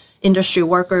industry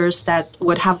workers that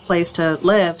would have a place to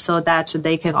live so that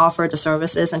they can offer the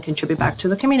services and contribute back to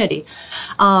the community.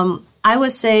 I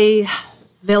would say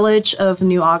Village of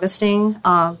New Augustine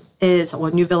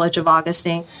New Village of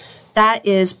Augustine. That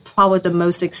is probably the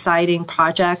most exciting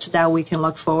project that we can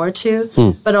look forward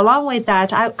to. But along with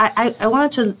that, I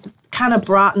wanted to kind of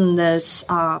broaden this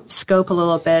scope a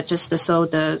little bit, just so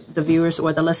the viewers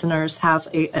or the listeners have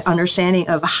an understanding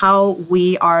of how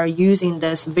we are using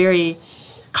this very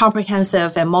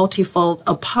comprehensive and multifold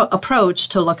approach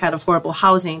to look at affordable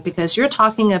housing, because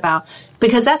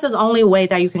that's the only way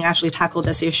that you can actually tackle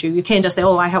this issue. You can't just say, I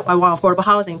want affordable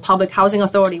housing, public housing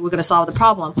authority, we're going to solve the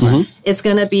problem. It's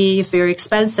going to be very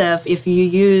expensive if you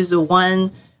use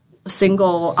one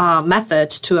single method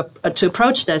to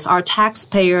approach this. Our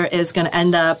taxpayer is going to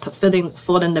end up footing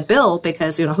the bill,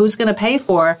 because who's going to pay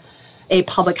for a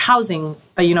public housing,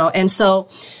 and so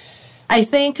I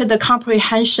think the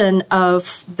comprehension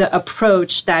of the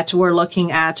approach that we're looking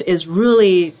at is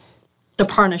really the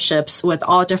partnerships with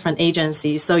all different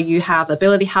agencies. So you have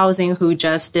Ability Housing, who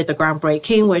just did the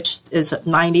groundbreaking, which is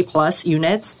 90 plus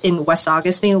units in West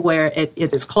Augustine, where it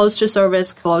is close to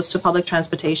service, close to public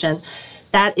transportation.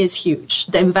 That is huge.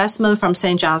 The investment from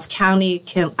St. Johns County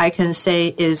I can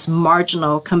say is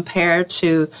marginal compared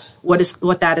to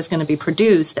what that is going to be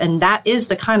produced. And that is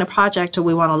the kind of project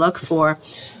we want to look for.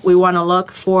 We want to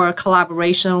look for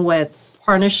collaboration with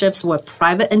partnerships with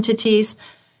private entities.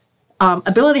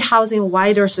 Ability Housing,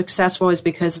 why they're successful is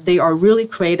because they are really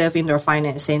creative in their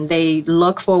financing. They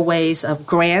look for ways of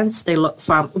grants,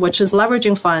 which is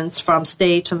leveraging funds from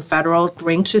state and federal,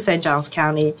 bring to St. Johns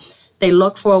County. They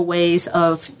look for ways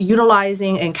of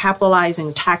utilizing and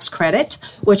capitalizing tax credit,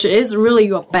 which is really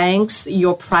your banks,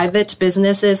 your private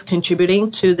businesses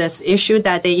contributing to this issue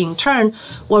that they in turn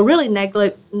will really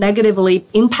negatively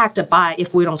impacted by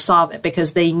if we don't solve it,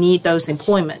 because they need those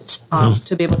employment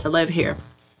to be able to live here.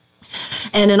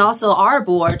 And then also our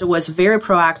board was very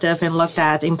proactive and looked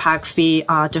at impact fee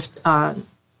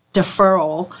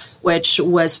deferral, which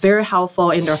was very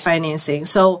helpful in their financing.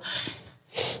 So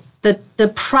the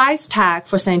price tag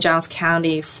for St. Johns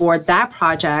County for that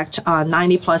project,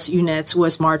 90 plus units,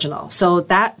 was marginal. So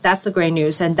that's the great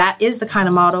news. And that is the kind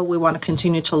of model we want to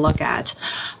continue to look at.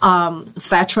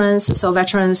 Veterans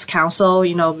Council,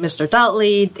 Mr.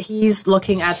 Dudley, he's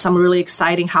looking at some really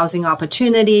exciting housing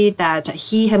opportunity that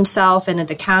he himself and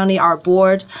the county, our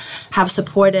board, have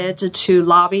supported to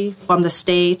lobby from the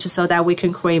state so that we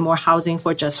can create more housing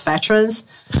for just veterans.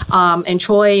 And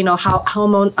Troy,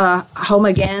 Home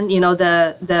Again,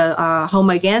 the Home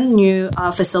Again new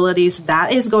facilities,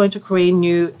 that is going to create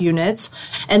new units.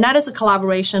 And that is a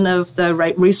collaboration of the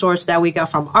resource that we got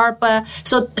from ARPA.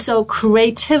 So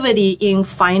creativity in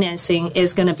financing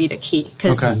is going to be the key,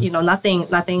 because,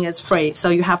 nothing is free. So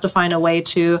you have to find a way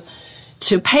to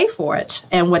pay for it,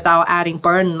 and without adding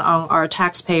burden on our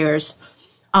taxpayers.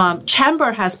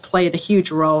 Chamber has played a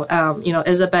huge role.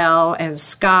 Isabel and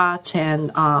Scott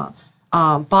and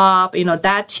Bob,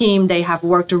 that team, they have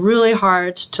worked really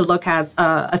hard to look at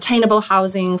attainable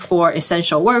housing for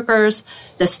essential workers.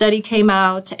 The study came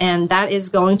out, and that is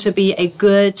going to be a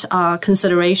good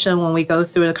consideration when we go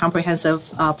through the comprehensive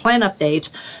plan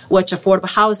update, which affordable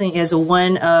housing is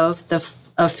one of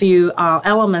a few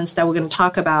elements that we're going to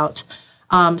talk about.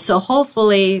 So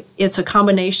hopefully it's a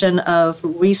combination of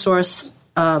resource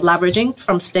leveraging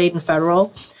from state and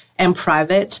federal and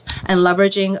private, and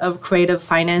leveraging of creative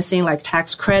financing like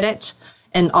tax credit,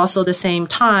 and also at the same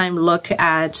time look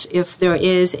at if there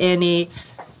is any,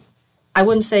 I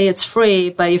wouldn't say it's free,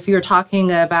 but if you're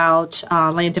talking about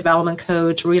land development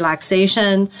code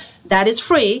relaxation, that is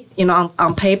free,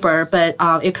 on paper, but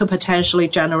it could potentially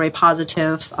generate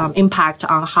positive impact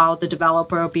on how the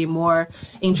developer will be more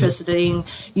interested in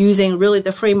using really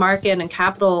the free market and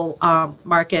capital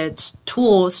market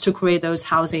tools to create those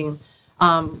housing.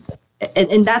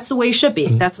 And that's the way it should be.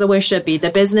 That's the way it should be. The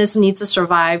business needs to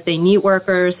survive. They need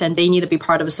workers, and they need to be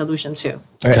part of a solution too.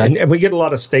 Okay. And we get a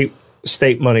lot of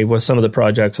state money with some of the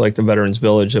projects like the Veterans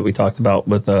Village that we talked about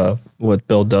with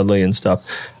Bill Dudley and stuff.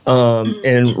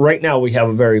 And right now we have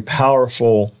a very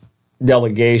powerful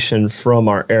delegation from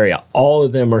our area. All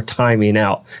of them are timing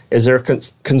out. Is there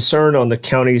concern on the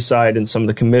county side and some of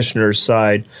the commissioners'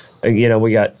 side?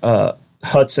 We got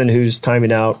Hudson who's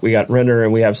timing out. We got Renner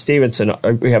and we have Stevenson.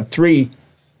 We have three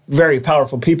very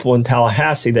powerful people in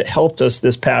Tallahassee that helped us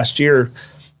this past year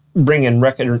bring in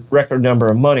record number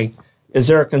of money. Is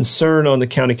there a concern on the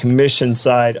county commission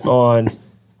side on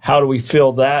how do we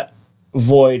fill that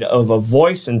void of a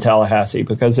voice in Tallahassee?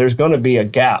 Because there's going to be a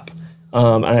gap.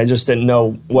 And I just didn't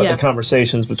know what the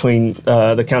conversations between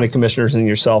the county commissioners and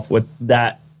yourself with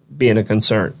that being a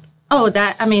concern. Oh,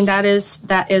 that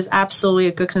is absolutely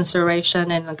a good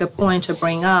consideration and a good point to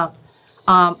bring up.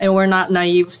 And we're not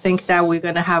naive, think that we're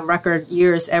going to have record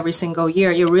years every single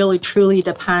year. It really truly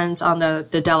depends on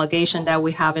the delegation that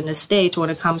we have in the state when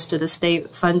it comes to the state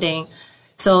funding.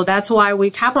 So that's why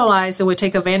we capitalize and we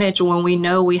take advantage when we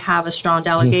know we have a strong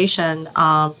delegation.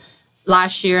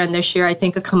 Last year and this year, I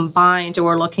think combined,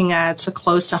 we're looking at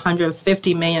close to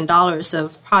 $150 million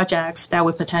of projects that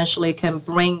we potentially can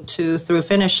bring through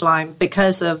finish line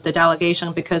because of the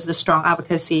delegation, because of the strong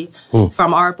advocacy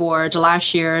from our board.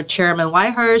 Last year, Chairman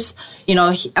Whitehurst,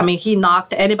 he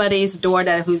knocked anybody's door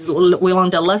who's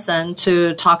willing to listen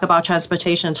to talk about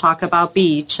transportation, talk about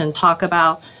beach, and talk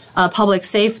about public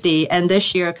safety. And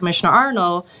this year, Commissioner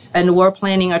Arnold, and we're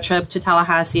planning a trip to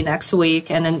Tallahassee next week,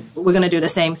 and then we're going to do the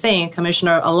same thing.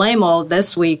 Commissioner Alemo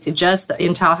this week, just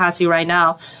in Tallahassee right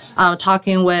now,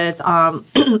 talking with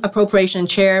Appropriation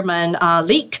Chairman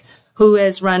Leak, who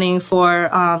is running for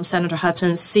Senator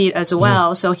Hudson's seat as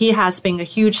well. So he has been a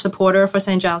huge supporter for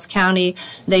St. Johns County.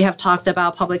 They have talked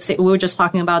about public safety. We were just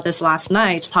talking about this last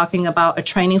night, talking about a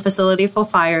training facility for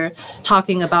fire,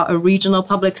 talking about a regional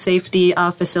public safety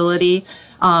facility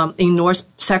in north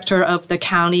sector of the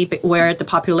county where the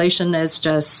population is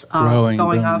just going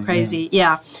out crazy.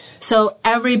 Yeah. So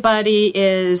everybody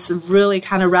is really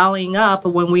kind of rallying up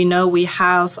when we know we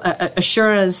have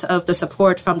assurance of the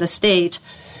support from the state.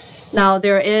 Now,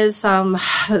 there is some,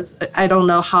 I don't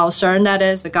know how certain that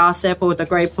is, the gossip or the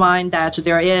grapevine, that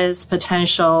there is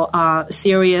potential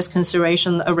serious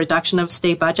consideration of reduction of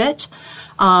state budget.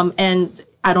 And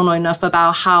I don't know enough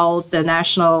about how the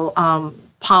national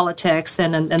politics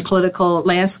and political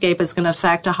landscape is going to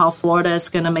affect how Florida is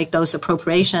going to make those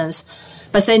appropriations.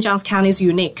 But St. Johns County is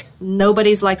unique.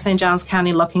 Nobody's like St. Johns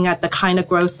County looking at the kind of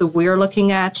growth that we're looking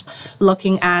at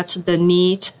the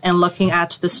need, and looking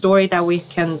at the story that we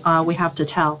have to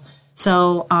tell.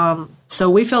 So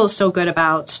we feel so good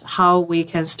about how we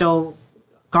can still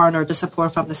garner the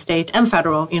support from the state and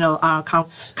federal.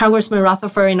 Congressman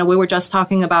Rutherford, we were just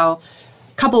talking about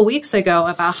a couple of weeks ago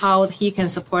about how he can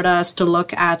support us to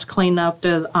look at clean up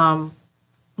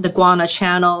the Guana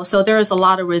Channel. So there is a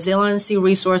lot of resiliency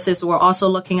resources we're also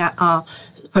looking at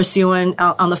pursuing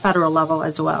on the federal level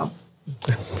as well.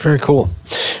 Very cool.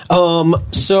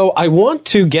 So I want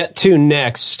to get to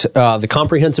next the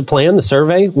comprehensive plan, the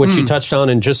survey, which you touched on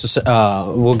in just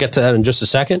we'll get to that in just a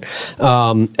second.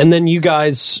 And then you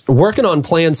guys working on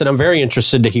plans that I'm very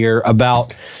interested to hear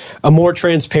about a more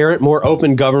transparent, more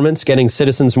open governments, getting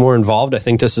citizens more involved. I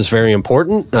think this is very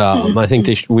important. I think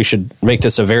we should make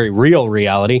this a very real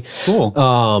reality. Cool.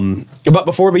 But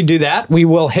before we do that, we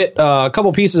will hit a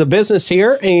couple pieces of business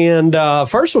here. And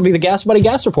first will be the Gas Buddy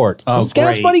Gas Report. Oh, it's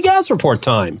Gas Buddy Gas Report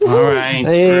time. All right.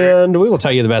 And we will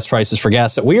tell you the best prices for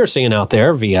gas that we are seeing out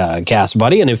there via Gas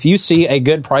Buddy. And if you see a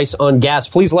good price on gas,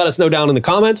 please let us know down in the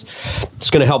comments.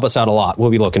 It's going to help us out a lot. We'll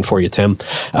be looking for you, Tim.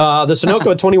 The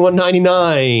Sunoco at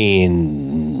 $21.99.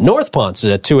 North Ponce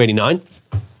is at $2.89.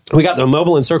 We got the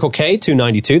Mobile and Circle K,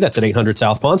 $2.92. That's at 800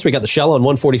 South Ponce. We got the Shell on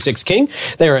 146 King.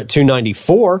 They're at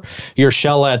 $2.94. Your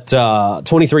Shell at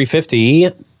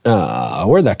 $23.50.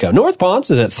 Where'd that go? North Ponce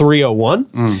is at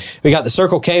 $3.01. We got the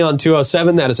Circle K on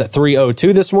 207. That is at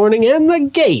 $3.02 this morning. And the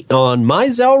Gate on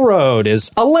Mizell Road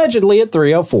is allegedly at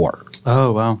 $3.04.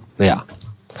 Oh, wow. Yeah.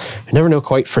 I never know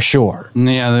quite for sure.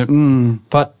 Yeah.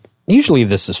 But usually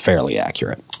this is fairly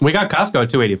accurate. We got Costco at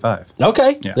 $2.85.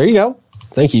 Okay. Yeah. There you go.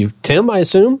 Thank you. Tim, I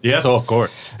assume? Yes, of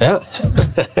course. Yeah.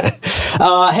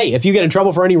 Hey, if you get in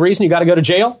trouble for any reason, you got to go to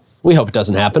jail. We hope it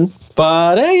doesn't happen.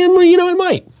 But, hey, it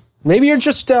might. Maybe you're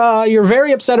just you're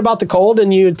very upset about the cold,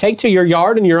 and you take to your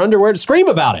yard in your underwear to scream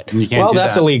about it. You can't well, do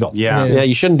that's that. illegal. Yeah.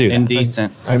 You shouldn't do that.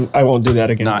 Indecent. I won't do that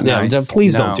again. Not Yeah, nice.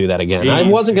 please No. don't do that again. Please. I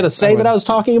wasn't going to say that I was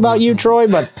talking about you, Troy,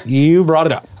 but you brought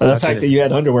it up. The fact that you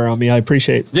had underwear on me, I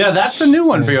appreciate. Yeah, that's a new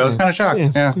one for you. I was kind of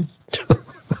shocked. Yeah.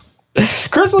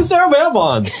 Chris Lucero bail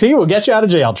bonds. He will get you out of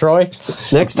jail, Troy.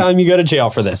 Next time you go to jail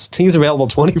for this. He's available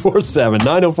 24/7.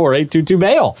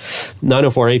 904-822-BAIL.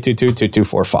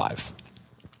 904-822-2245.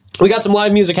 We got some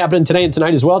live music happening today and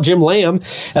tonight as well. Jim Lamb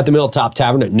at the Milltop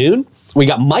Tavern at noon. We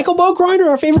got Michael Bogreiner,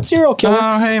 our favorite serial killer.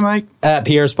 Oh, hey, Mike. At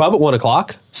Pierre's Pub at 1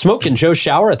 o'clock. Smoke and Joe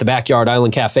Shower at the Backyard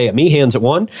Island Cafe at Meehan's at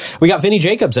 1. We got Vinny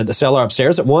Jacobs at the Cellar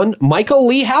upstairs at 1. Michael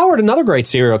Lee Howard, another great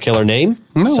serial killer name.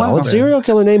 Solid serial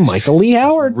killer name, Michael Lee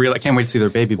Howard. Really, I can't wait to see their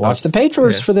baby Watch butts. the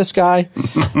Patriots for this guy.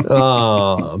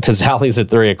 Pizzali's at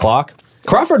 3 o'clock.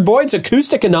 Crawford Boyd's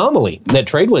Acoustic Anomaly at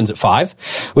Tradewinds at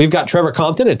 5. We've got Trevor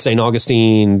Compton at St.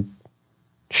 Augustine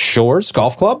Shores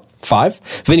Golf Club, 5.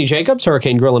 Vinny Jacobs,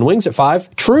 Hurricane Grill and Wings at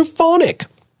 5. True Phonic,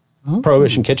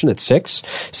 Prohibition Kitchen at 6.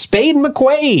 Spade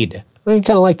McQuaid, I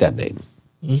kind of like that name.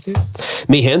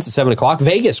 Meehan's at 7 o'clock.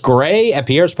 Vegas Gray at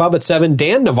Pierre's Pub at 7.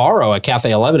 Dan Navarro at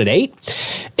Cafe 11 at 8.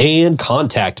 And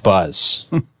Contact Buzz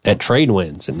at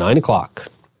Tradewinds at 9 o'clock.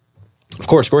 Of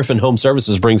course, Griffin Home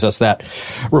Services brings us that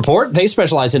report. They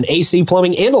specialize in AC,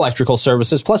 plumbing, and electrical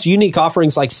services, plus unique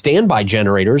offerings like standby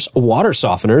generators, water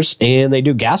softeners, and they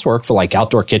do gas work for like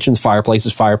outdoor kitchens,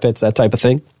 fireplaces, fire pits, that type of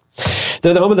thing.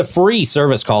 They're the home of the free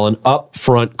service call and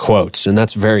upfront quotes, and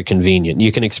that's very convenient.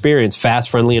 You can experience fast,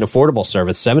 friendly, and affordable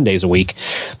service 7 days a week.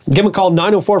 Give them a call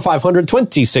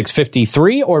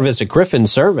 904-500-2653 or visit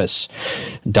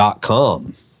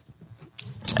griffinservice.com.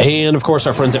 And, of course,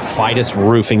 our friends at Fidus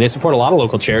Roofing. They support a lot of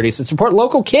local charities that support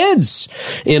local kids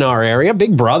in our area.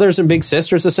 Big Brothers and Big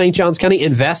Sisters of St. Johns County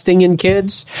investing in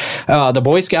kids, the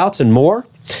Boy Scouts, and more.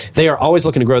 They are always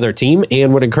looking to grow their team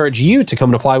and would encourage you to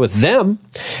come and apply with them.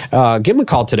 Give them a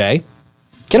call today.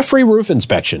 Get a free roof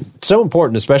inspection. It's so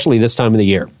important, especially this time of the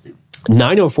year.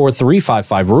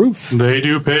 904-355-ROOF. They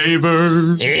do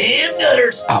pavers. And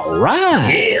gutters. All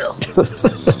right. Yeah.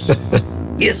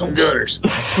 Get some gutters.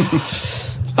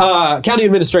 County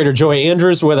Administrator Joy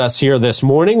Andrews with us here this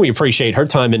morning. We appreciate her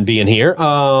time in being here.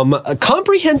 A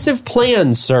comprehensive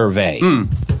plan survey.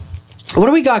 What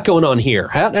do we got going on here?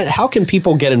 How can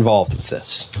people get involved with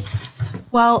this?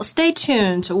 Well, stay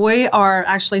tuned. We are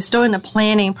actually still in the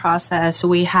planning process.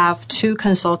 We have 2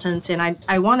 consultants, and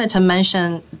I wanted to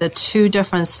mention the 2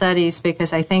 different studies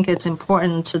because I think it's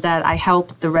important that I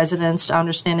help the residents to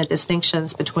understand the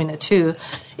distinctions between the 2.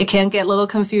 It can get a little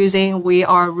confusing. We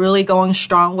are really going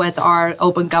strong with our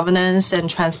open governance and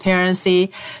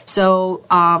transparency. So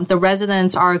the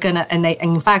residents are going to, and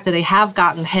in fact, they have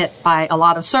gotten hit by a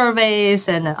lot of surveys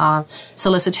and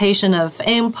solicitation of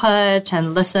input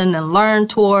and listen and learn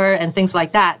tour and things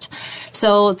like that.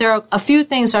 So there are a few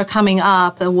things are coming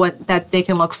up that they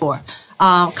can look for.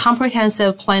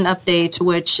 Comprehensive plan update,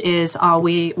 which is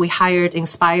we hired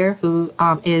Inspire, who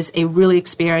is a really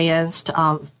experienced,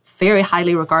 very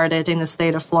highly regarded in the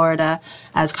state of Florida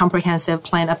as comprehensive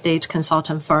plan update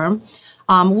consultant firm.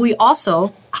 We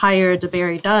also hired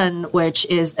Barry Dunn, which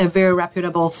is a very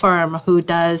reputable firm who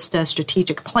does the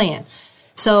strategic plan.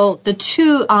 So the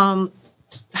 2,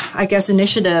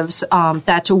 initiatives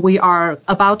that we are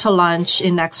about to launch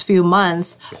in next few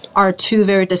months are 2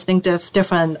 very distinctive,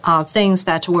 different things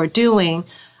that we're doing.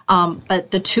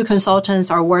 But the 2 consultants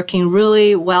are working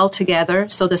really well together.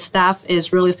 So the staff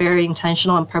is really very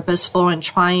intentional and purposeful in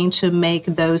trying to make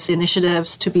those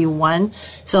initiatives to be one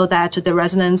so that the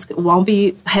residents won't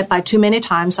be hit by too many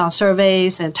times on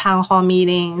surveys and town hall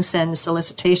meetings and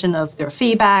solicitation of their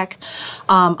feedback,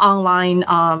 online,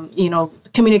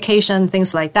 communication,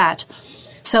 things like that.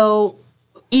 So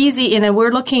easy, and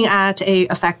we're looking at a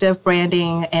effective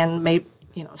branding and /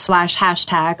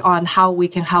 hashtag on how we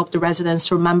can help the residents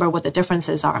to remember what the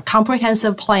differences are.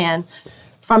 Comprehensive plan,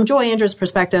 from Joy Andrews'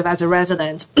 perspective as a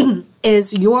resident,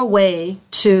 is your way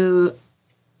to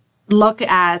look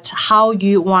at how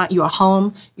you want your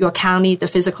home, your county, the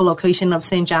physical location of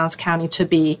St. Johns County to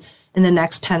be in the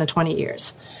next 10 to 20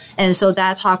 years. And so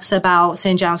that talks about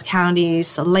St. Johns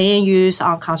County's land use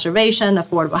on conservation,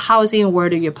 affordable housing, where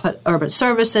do you put urban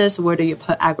services, where do you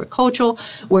put agricultural,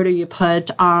 where do you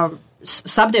put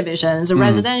subdivisions,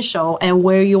 residential, and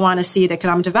where you want to see the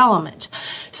economic development.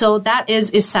 So that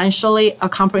is essentially a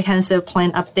comprehensive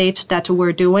plan update that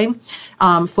we're doing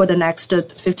for the next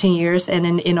 15 years. And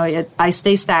then, by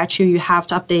state statute, you have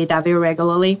to update that very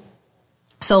regularly.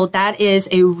 So that is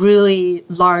a really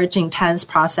large, intense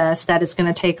process that is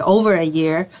going to take over a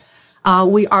year.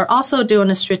 We are also doing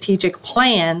a strategic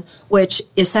plan, which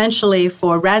essentially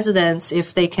for residents,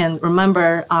 if they can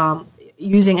remember,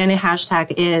 using any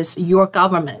hashtag is your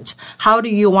government. How do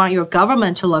you want your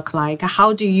government to look like?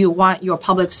 How do you want your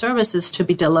public services to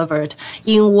be delivered?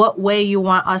 In what way you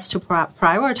want us to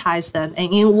prioritize them?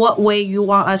 And in what way you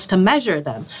want us to measure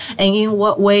them? And in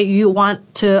what way you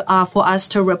want to for us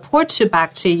to report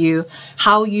back to you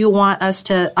how you want us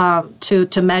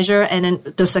to measure and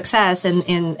the success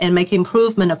and make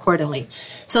improvement accordingly.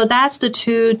 So that's the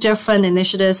two different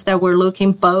initiatives that we're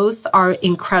looking. Both are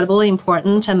incredibly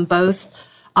important and both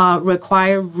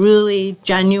require really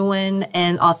genuine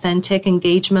and authentic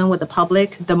engagement with the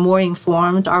public. The more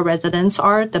informed our residents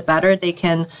are, the better they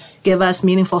can give us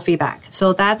meaningful feedback.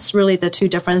 So that's really the two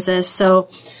differences. So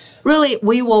really,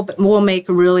 we'll make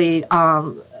really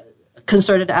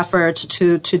concerted effort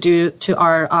to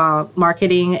our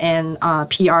marketing and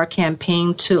PR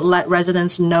campaign to let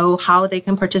residents know how they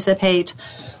can participate.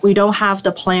 We don't have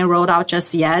the plan rolled out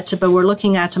just yet, but we're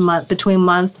looking at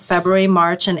between February,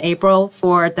 March, and April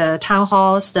for the town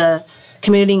halls, the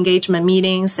community engagement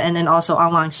meetings, and then also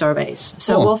online surveys.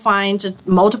 So We'll find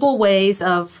multiple ways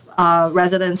of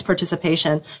residents'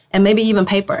 participation and maybe even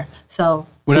paper. So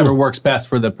whatever works best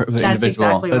for the individual.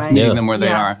 Exactly That's right. meeting them where they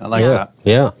are. I like that.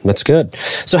 Yeah, that's good.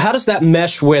 So how does that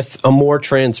mesh with a more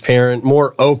transparent,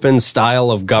 more open style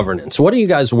of governance? What are you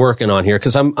guys working on here?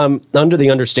 Because I'm under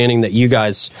the understanding that you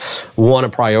guys want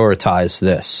to prioritize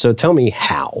this. So tell me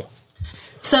how.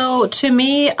 So to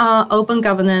me, open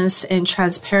governance and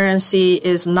transparency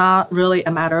is not really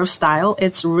a matter of style.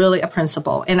 It's really a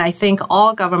principle. And I think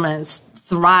all governments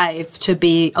thrive to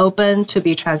be open, to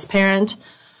be transparent.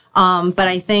 But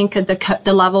I think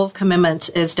the level of commitment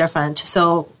is different.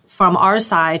 So from our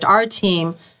side, our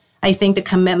team, I think the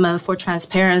commitment for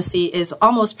transparency is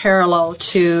almost parallel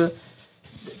to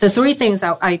the three things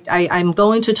that I'm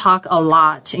going to talk a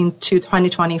lot into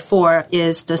 2024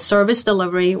 is the service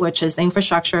delivery, which is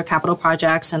infrastructure, capital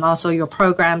projects, and also your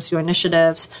programs, your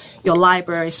initiatives, your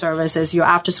library services, your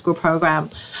after-school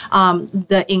program.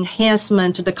 The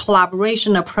enhancement, the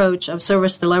collaboration approach of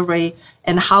service delivery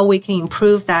and how we can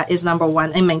improve that is number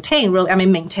one. And maintain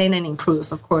and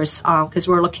improve, of course, because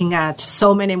we're looking at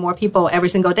so many more people every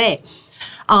single day.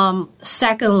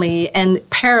 Secondly, and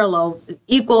parallel,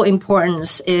 equal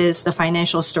importance is the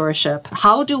financial stewardship.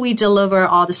 How do we deliver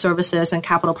all the services and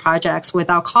capital projects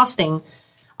without costing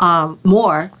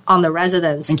more on the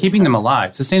residents? And keeping them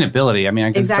alive. Sustainability. I mean,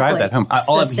 I can drive that home.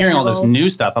 I'm hearing all this new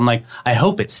stuff. I'm like, I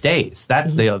hope it stays.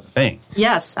 That's the other thing.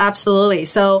 Yes, absolutely.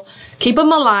 So keep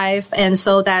them alive and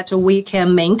so that we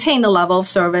can maintain the level of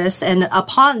service. And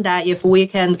upon that, if we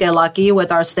can get lucky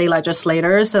with our state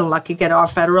legislators and lucky get our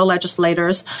federal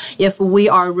legislators, if we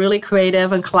are really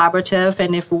creative and collaborative,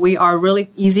 and if we are really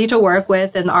easy to work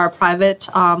with and our private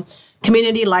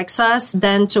community likes us,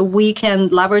 then we can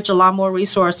leverage a lot more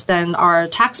resource than our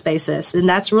tax bases. And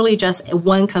that's really just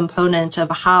one component of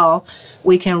how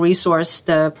we can resource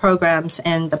the programs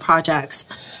and the projects.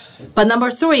 But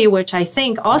number three, which I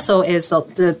think also is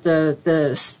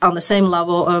the on the same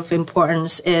level of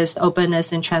importance, is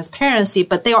openness and transparency.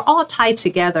 But they are all tied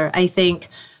together. I think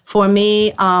for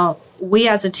me, we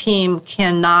as a team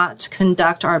cannot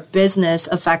conduct our business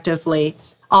effectively,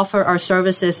 offer our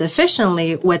services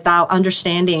efficiently without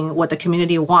understanding what the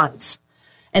community wants.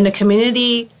 And the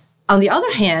community, on the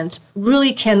other hand,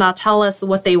 really cannot tell us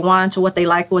what they want, what they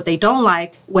like, what they don't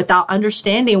like, without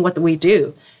understanding what we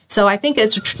do. So I think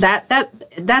it's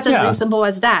that's as simple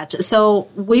as that. So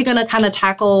we're going to kind of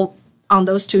tackle on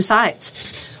those two sides.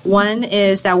 One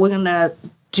is that we're going to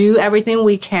do everything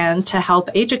we can to help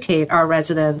educate our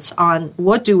residents on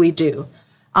what do we do.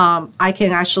 I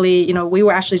can actually, we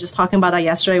were actually just talking about that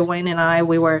yesterday, Wayne and I,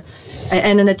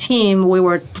 and in a team, we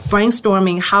were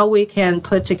brainstorming how we can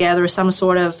put together some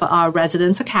sort of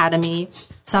residence academy,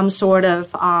 some sort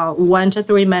of 1 to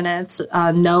 3 minutes,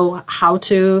 know how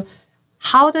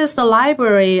does the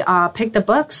library pick the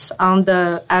books on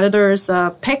the editor's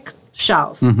pick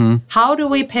shelf? Mm-hmm. How do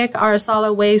we pick our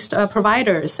solid waste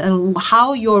providers and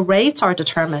how your rates are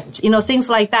determined? Things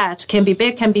like that can be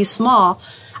big, can be small.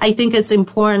 I think it's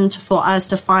important for us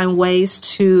to find ways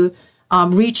to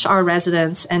reach our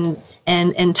residents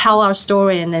and tell our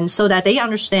story and so that they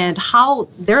understand how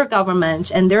their government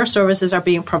and their services are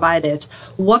being provided,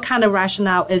 what kind of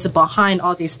rationale is behind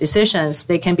all these decisions.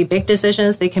 They can be big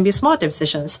decisions, they can be small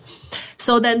decisions.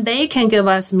 So then they can give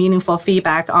us meaningful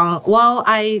feedback on, well,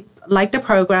 I like the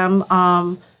program,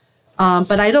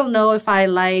 but I don't know if I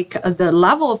like the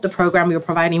level of the program you're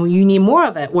providing. You need more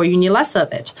of it or you need less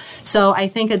of it. So I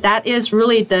think that is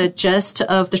really the gist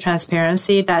of the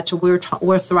transparency that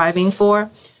we're thriving for.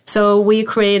 So we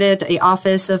created an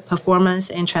Office of Performance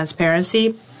and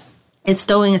Transparency. It's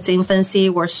still in its infancy.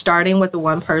 We're starting with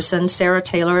one person. Sarah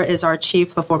Taylor is our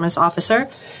Chief Performance Officer.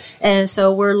 And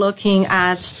so we're looking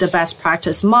at the best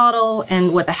practice model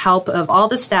and with the help of all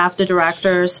the staff, the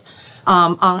directors,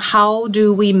 on how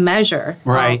do we measure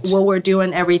what we're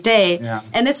doing every day. Yeah.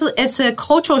 And it's a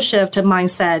cultural shift of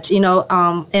mindset,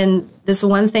 and this is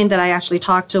one thing that I actually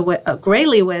talked to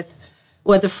greatly with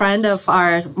a friend of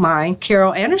mine,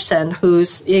 Carol Anderson,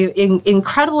 who's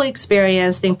incredibly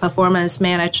experienced in performance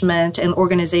management and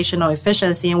organizational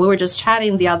efficiency. And we were just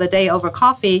chatting the other day over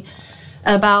coffee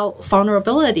about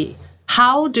vulnerability.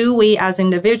 How do we as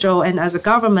individual and as a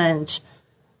government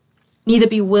need to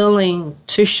be willing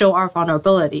to show our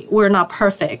vulnerability? We're not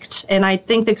perfect. And I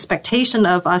think the expectation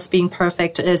of us being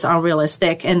perfect is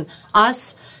unrealistic. And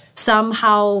us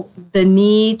somehow the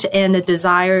need and the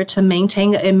desire to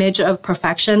maintain an image of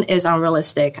perfection is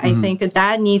unrealistic. Mm-hmm. I think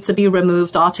that needs to be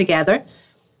removed altogether.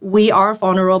 We are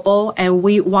vulnerable and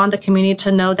we want the community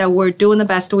to know that we're doing the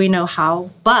best we know how,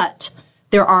 but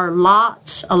there are a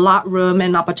lot room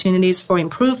and opportunities for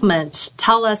improvement.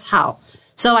 Tell us how.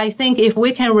 So I think if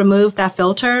we can remove that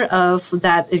filter of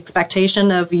that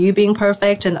expectation of you being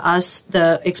perfect and us,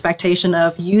 the expectation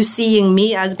of you seeing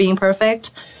me as being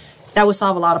perfect, that would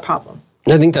solve a lot of problems.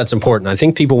 I think that's important. I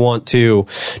think people want to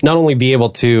not only be able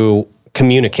to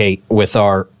communicate with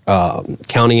our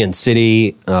county and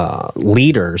city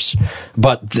leaders,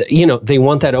 but they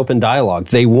want that open dialogue.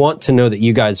 They want to know that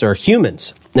you guys are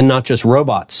humans and not just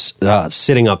robots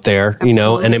sitting up there,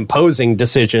 and imposing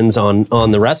decisions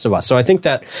on the rest of us. So I think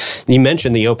that you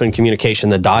mentioned the open communication,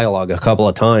 the dialogue a couple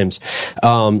of times.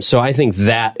 So I think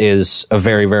that is a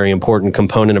very, very important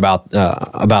component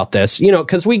about this,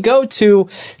 because we go to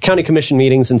county commission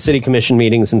meetings and city commission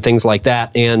meetings and things like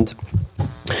that. And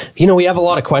we have a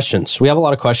lot of questions. We have a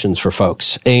lot of questions for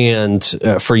folks and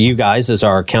for you guys as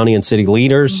our county and city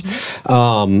leaders.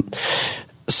 Mm-hmm.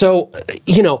 So,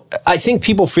 I think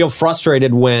people feel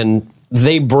frustrated when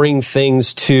they bring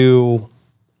things to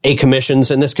a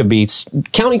commissions, and this could be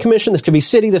county commission, this could be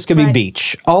city, this could be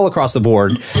beach, all across the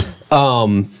board.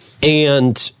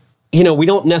 And we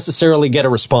don't necessarily get a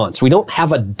response. We don't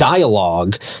have a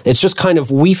dialogue. It's just kind of,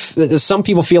 some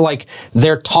people feel like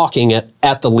they're talking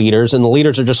at the leaders, and the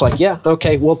leaders are just like, yeah,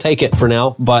 okay, we'll take it for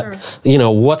now. But,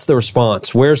 what's the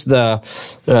response? Where's the,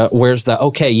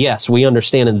 okay, yes, we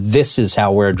understand, and this is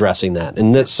how we're addressing that.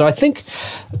 And so I think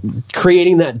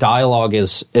creating that dialogue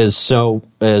is so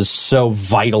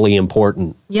vitally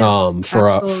important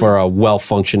for a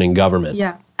well-functioning government.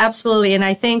 Yeah, absolutely. And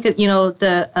I think,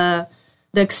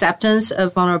 the acceptance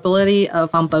of vulnerability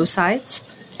on both sides,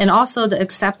 and also the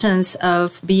acceptance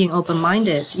of being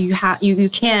open-minded. You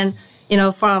can,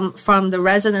 from the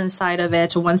resident side of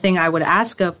it, one thing I would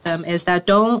ask of them is that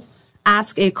don't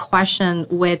ask a question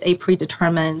with a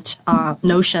predetermined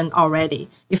notion already.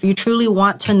 If you truly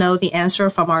want to know the answer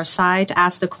from our side,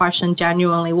 ask the question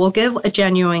genuinely. We'll give a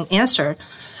genuine answer.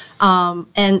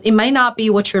 And it might not be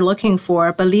what you're looking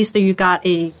for, but at least you got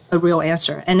a real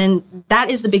answer. And then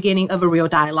that is the beginning of a real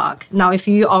dialogue. Now, if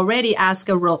you already ask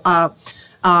a real,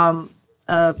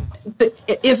 but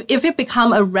if it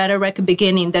become a rhetoric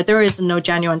beginning that there is no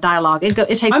genuine dialogue, it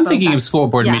takes. I'm thinking of school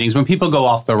board meetings when people go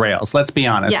off the rails. Let's be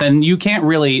honest, and you can't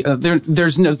really.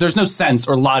 There's no sense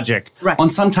or logic on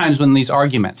sometimes when these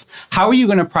arguments. How are you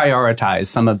going to prioritize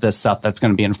some of this stuff that's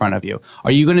going to be in front of you?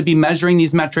 Are you going to be measuring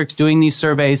these metrics, doing these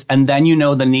surveys, and then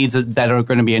the needs that are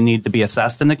going to be a need to be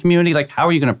assessed in the community? Like, how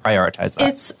are you going to prioritize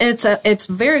that? It's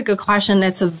a very good question.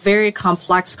 It's a very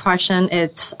complex question.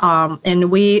 And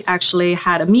we actually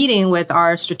had a meeting with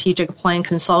our strategic plan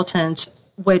consultant,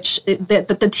 which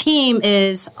the team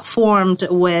is formed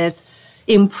with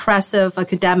impressive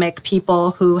academic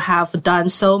people who have done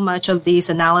so much of these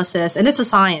analysis, and it's a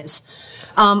science.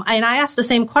 And I asked the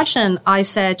same question. I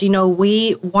said,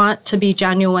 we want to be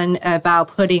genuine about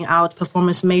putting out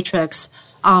performance matrix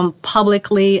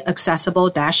publicly accessible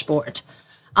dashboard.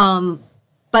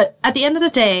 But at the end of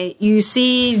the day, you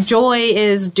see Joy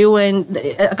is doing,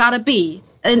 got a B.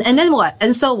 And then what?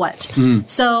 And so what?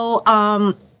 So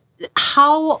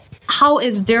how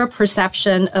is their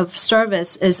perception of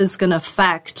service is this going to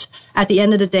affect, at the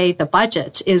end of the day, the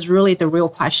budget is really the real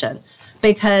question.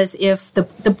 Because if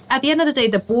at the end of the day,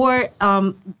 the board,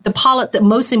 the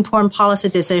most important policy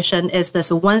decision is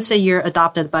this once a year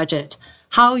adopted budget.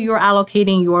 How you're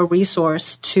allocating your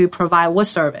resource to provide what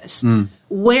service.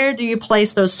 Where do you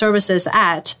place those services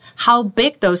at? How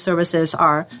big those services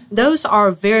are? Those are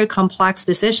very complex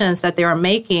decisions that they are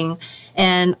making.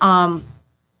 And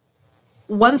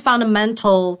one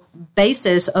fundamental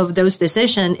basis of those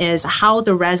decisions is how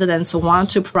the residents want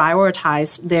to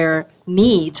prioritize their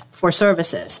need for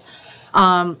services.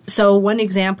 So one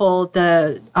example,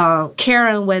 the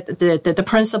Karen with the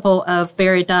principal of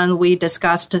Barry Dunn, we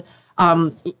discussed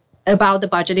about the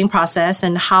budgeting process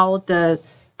and how the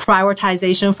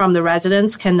prioritization from the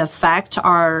residents can affect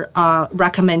our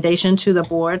recommendation to the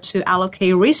board to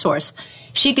allocate resource.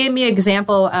 She gave me an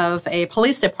example of a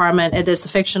police department at this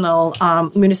fictional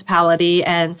municipality,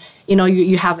 and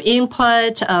you have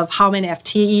input of how many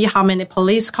FTE, how many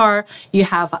police car. You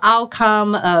have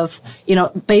outcome of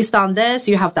based on this,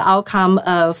 you have the outcome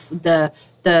of the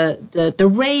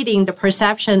rating, the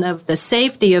perception of the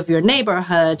safety of your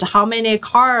neighborhood, how many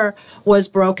car was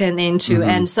broken into. Mm-hmm.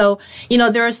 And so,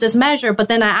 there is this measure, but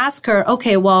then I ask her,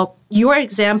 okay, well, your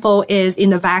example is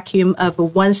in a vacuum of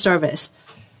one service,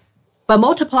 but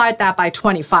multiply that by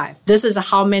 25. This is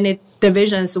how many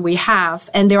divisions we have,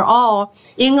 and they're all,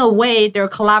 in a way, they're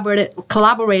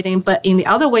collaborating, but in the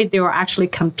other way, they are actually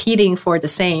competing for the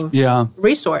same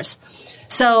resource.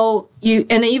 So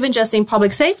and even just in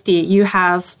public safety, you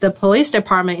have the police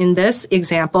department in this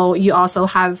example. You also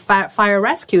have fire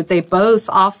rescue. They both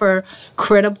offer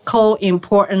critical,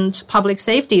 important public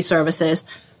safety services,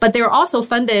 but they're also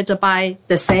funded by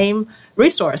the same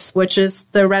resource, which is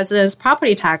the residents'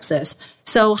 property taxes.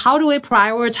 So how do we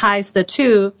prioritize the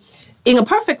two? In a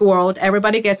perfect world,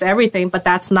 everybody gets everything, but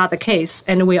that's not the case,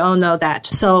 and we all know that.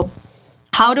 So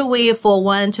how do we, for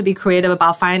one, to be creative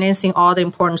about financing all the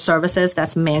important services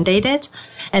that's mandated?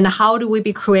 And how do we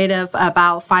be creative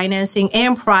about financing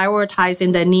and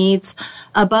prioritizing the needs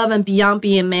above and beyond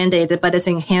being mandated, but it's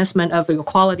enhancement of your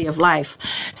quality of life?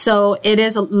 So it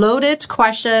is a loaded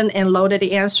question and loaded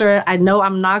answer. I know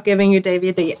I'm not giving you,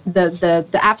 David,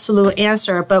 the absolute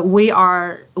answer, but we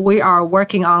are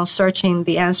working on searching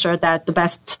the answer that the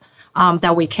best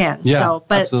that we can. Yeah,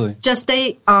 but absolutely. Just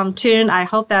stay tuned. I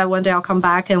hope that one day I'll come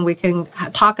back and we can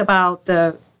talk about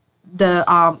the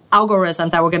algorithm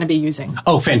that we're going to be using.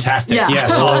 Oh, fantastic. Yeah.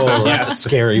 Yes, awesome. That's a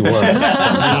scary word.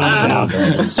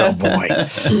 Algorithms, oh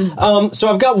boy. So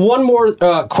I've got one more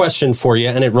question for you,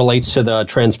 and it relates to the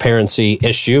transparency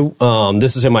issue.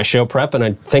 This is in my show prep, and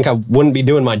I think I wouldn't be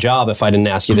doing my job if I didn't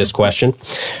ask you this question.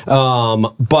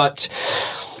 But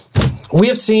we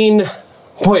have seen...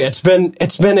 Boy, it's been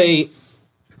I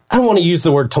don't want to use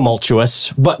the word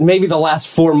tumultuous, but maybe the last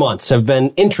 4 months have been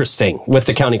interesting with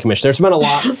the county commission. There's been a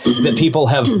lot that people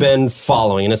have been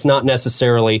following, and it's not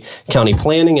necessarily county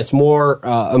planning. It's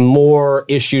more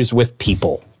issues with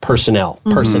people. Personnel,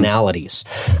 personalities,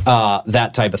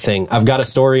 that type of thing. I've got a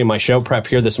story in my show prep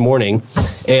here this morning,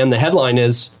 and the headline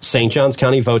is St. Johns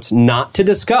County votes not to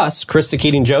discuss Krista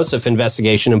Keating-Joseph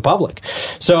investigation in public.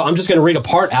 So I'm just going to read a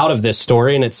part out of this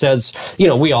story, and it says,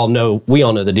 we all know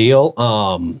the deal.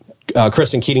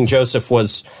 Kristen Keating-Joseph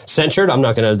was censured. I'm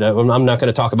not going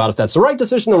to talk about if that's the right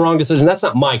decision, the wrong decision. That's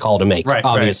not my call to make. Right,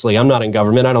 obviously, I'm not in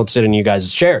government. I don't sit in you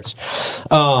guys' chairs.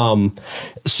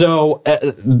 So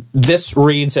this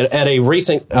reads at a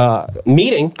recent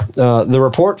meeting, the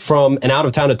report from an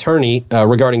out-of-town attorney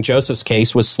regarding Joseph's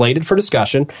case was slated for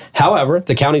discussion. However,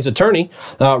 the county's attorney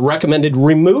recommended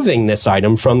removing this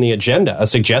item from the agenda, a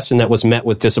suggestion that was met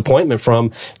with disappointment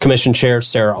from Commission Chair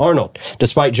Sarah Arnold.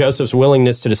 Despite Joseph's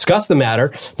willingness to discuss the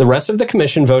matter, the rest of the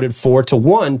commission voted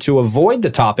 4-1 to avoid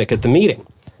the topic at the meeting.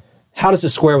 How does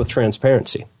this square with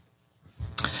transparency?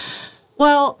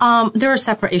 Well, there are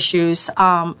separate issues.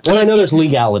 And I know there's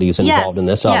legalities involved in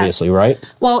this, obviously, right?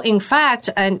 Well, in fact,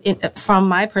 and from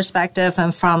my perspective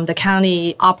and from the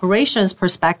county operations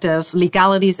perspective,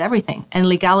 legality is everything. And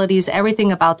legality is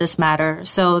everything about this matter.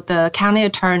 So the county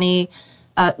attorney,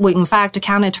 in fact, the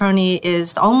county attorney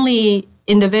is the only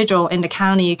individual in the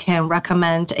county can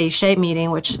recommend a SHAPE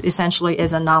meeting, which essentially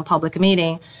is a non-public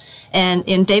meeting. And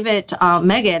David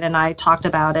Meggett and I talked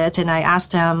about it, and I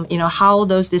asked him, how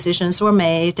those decisions were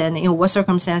made and in what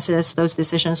circumstances those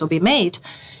decisions will be made.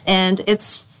 And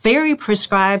it's very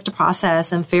prescribed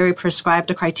process and very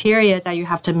prescribed criteria that you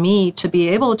have to meet to be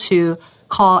able to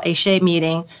call a SHAPE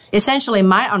meeting. Essentially,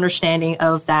 my understanding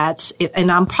of that, and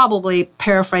I'm probably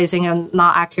paraphrasing and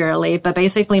not accurately, but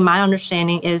basically my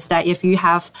understanding is that if you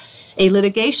have a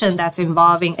litigation that's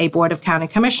involving a Board of County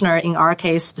Commissioner, in our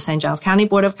case, the St. Johns County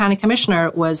Board of County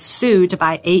Commissioner was sued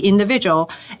by a individual,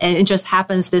 and it just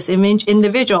happens this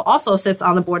individual also sits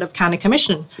on the Board of County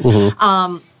Commission.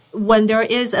 Mm-hmm. When there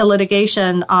is a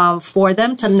litigation for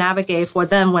them to navigate, for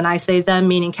them, when I say them,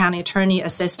 meaning county attorney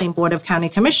assisting Board of County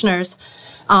Commissioners,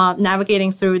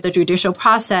 navigating through the judicial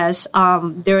process,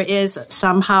 there is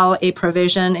somehow a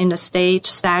provision in the state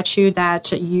statute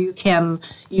that you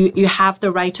have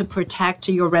the right to protect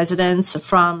your residents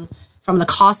from the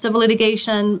cost of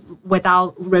litigation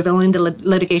without revealing the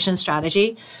litigation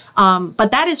strategy.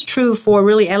 But that is true for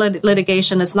really any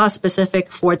litigation. It's not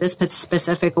specific for this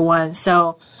specific one.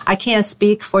 So I can't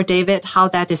speak for David how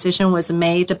that decision was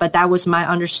made, but that was my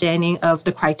understanding of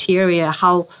the criteria,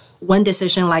 how one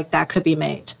decision like that could be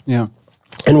made. Yeah.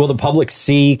 And will the public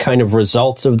see kind of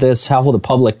results of this? How will the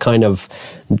public kind of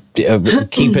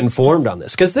keep informed on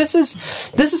this? Because this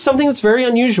is something that's very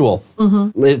unusual,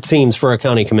 it seems, for a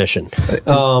county commission.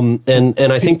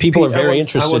 And I think people are very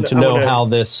interested to know how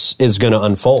this is going to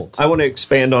unfold. I want to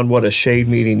expand on what a shade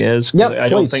meeting is. Yep, I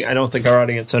don't think our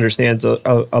audience understands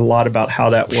a lot about how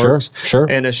that works. Sure.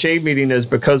 And a shade meeting is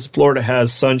because Florida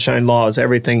has sunshine laws,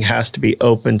 everything has to be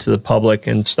open to the public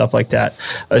and stuff like that.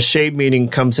 A shade meeting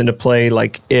comes into play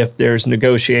like if there's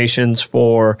negotiations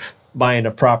for buying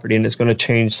a property and it's going to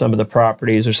change some of the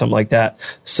properties or something like that.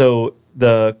 So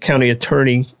the county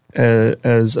attorney,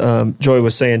 as Joy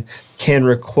was saying, can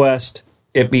request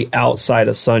it be outside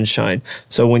of sunshine.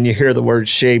 So when you hear the word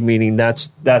shade meeting,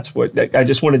 that's what I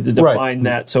just wanted to define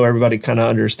that so everybody kind of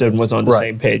understood and was on the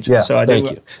same page. Yeah. So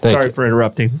Thank you. Sorry for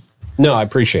interrupting. No, I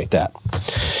appreciate that.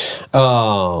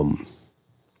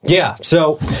 Yeah.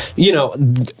 So,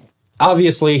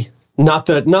 obviously not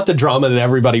the drama that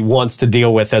everybody wants to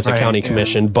deal with as a county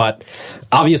commission, but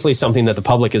obviously something that the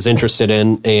public is interested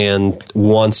in and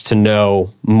wants to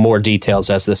know more details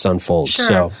as this unfolds. Sure.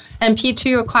 So. And Pete, to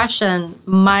your question,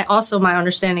 my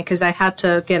understanding, because I had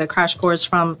to get a crash course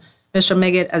from Mr.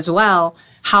 Miggett as well,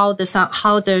 how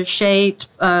the shade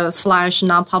 /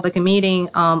 non-public meeting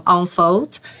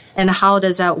unfolds. And how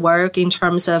does that work in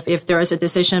terms of if there is a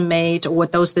decision made,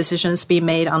 would those decisions be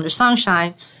made under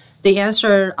sunshine? The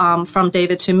answer from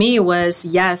David to me was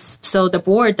yes. So the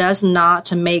board does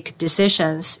not make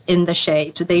decisions in the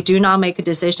shade. They do not make a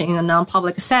decision in a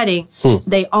non-public setting.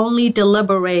 They only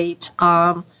deliberate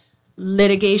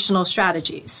litigational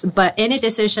strategies. But any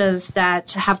decisions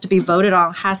that have to be voted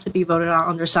on has to be voted on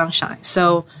under sunshine.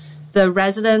 So the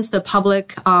residents, the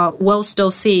public will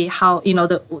still see how,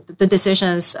 the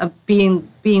decisions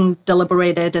being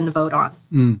deliberated and voted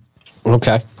on.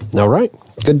 Okay. All right.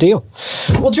 Good deal.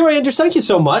 Well, Joy Andrews, thank you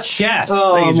so much. Yes.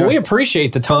 We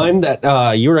appreciate the time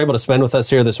that you were able to spend with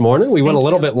us here this morning. We went a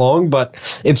little bit long,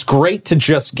 but it's great to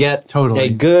just get a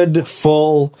good,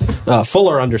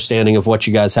 fuller understanding of what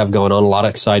you guys have going on. A lot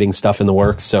of exciting stuff in the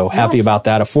works. So happy about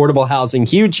that. Affordable housing,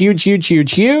 huge.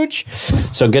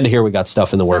 So good to hear we got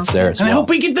stuff in the works there as well. And I hope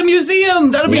we get the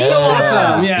museum. That'll be so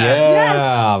awesome.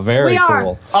 Yeah, very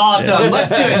cool. Awesome. Let's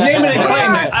do it. Name it and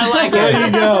claim it. I like it. There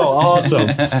you go. Awesome.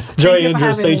 Joy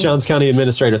Andrews, St. John's County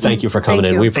Administrator, thank you for coming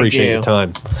in. We appreciate your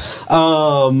time.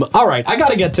 All right, I got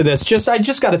to get to this. I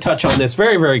just got to touch on this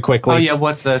very, very quickly. Oh, yeah,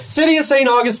 what's this? City of St.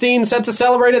 Augustine set to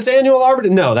celebrate its annual Arbor Day.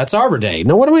 No, that's Arbor Day.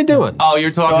 No, what am I doing? Oh,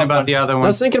 you're talking about the other one. I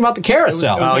was thinking about the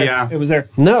carousel. It was there.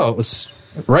 No, it was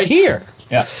right here.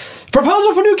 Yeah.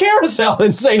 Proposal for new carousel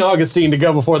in St. Augustine to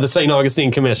go before the St.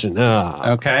 Augustine Commission.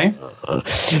 Okay.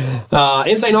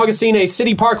 In St. Augustine, a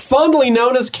city park fondly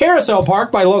known as Carousel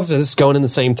Park by locals. This is going in the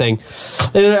same thing.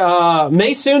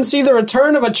 May soon see the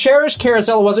return of a cherished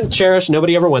carousel. It wasn't cherished.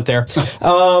 Nobody ever went there.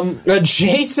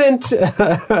 Adjacent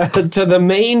to the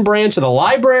main branch of the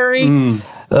library.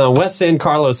 West San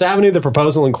Carlos Avenue. The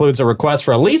proposal includes a request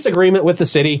for a lease agreement with the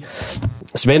city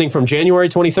spanning from January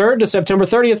 23rd to September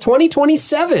 30th,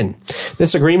 2027.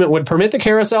 This agreement would permit the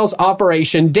carousel's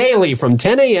operation daily from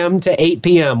 10 a.m. to 8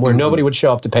 p.m., where nobody would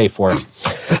show up to pay for it.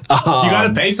 You got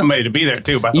to pay somebody to be there,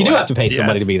 too, by the way. You do have to pay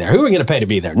somebody to be there. Who are we going to pay to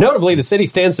be there? Notably, the city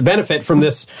stands to benefit from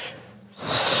this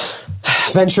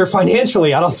venture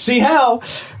financially. I don't see how.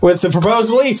 With the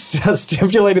proposed lease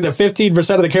stipulated that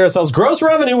 15% of the carousel's gross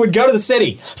revenue would go to the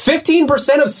city. 15%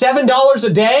 of $7 a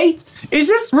day? Is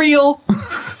this real?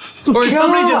 Or is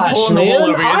somebody just pulling the wool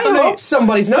over you? I hope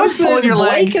somebody's not pulling your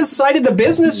leg. Blake has cited the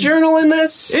Business Journal in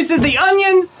this. Is it the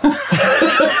Onion?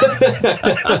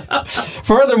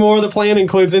 Furthermore, the plan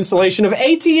includes installation of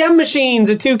ATM machines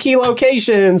at 2 key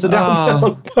locations, a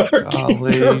downtown parking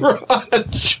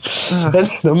garage, and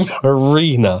the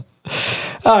marina.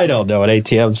 I don't know what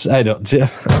ATMs. I don't.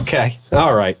 Okay.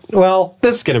 All right. Well,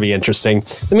 this is going to be interesting.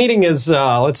 The meeting is,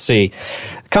 let's see.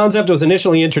 The concept was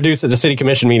initially introduced at the City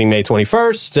Commission meeting May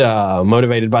 21st,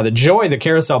 motivated by the joy the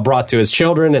carousel brought to his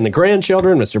children and the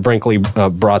grandchildren. Mr. Brinkley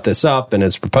brought this up and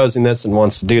is proposing this and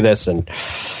wants to do this. And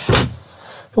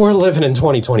we're living in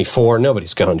 2024.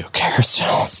 Nobody's going to a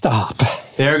carousel. Stop.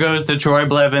 There goes the Troy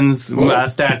Blevins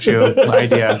statue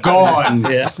idea. Gone.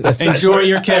 Yeah, Enjoy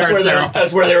your carousel.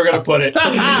 That's where they were going to put it.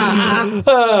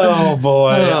 Oh,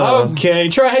 boy. Okay,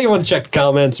 Troy, how you want to check the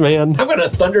comments, man? I'm going to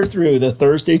thunder through the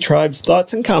Thursday Tribe's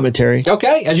thoughts and commentary.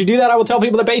 Okay, as you do that, I will tell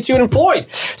people that Batesune and Floyd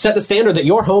set the standard that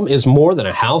your home is more than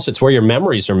a house. It's where your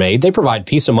memories are made. They provide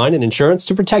peace of mind and insurance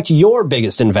to protect your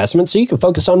biggest investment so you can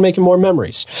focus on making more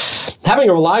memories.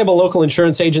 Having a reliable local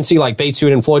insurance agency like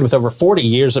Batesune and Floyd with over 40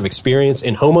 years of experience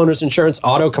in homeowners insurance,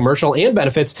 auto, commercial, and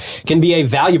benefits can be a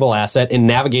valuable asset in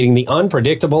navigating the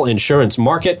unpredictable insurance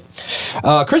market.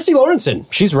 Christy Lawrenson,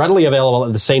 she's readily available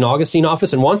at the St. Augustine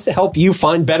office and wants to help you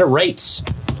find better rates.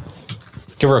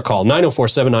 Give her a call,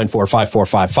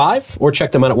 904-794-5455, or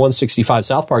check them out at 165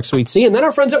 South Park, Suite C. And then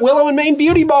our friends at Willow and Maine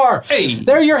Beauty Bar. Hey.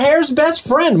 They're your hair's best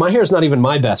friend. My hair's not even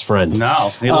my best friend.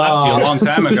 No, he left you a long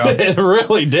time ago. It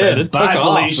really did. It Bye, took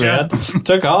Felicia. off, man.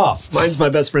 Took off. Mine's my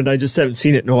best friend. I just haven't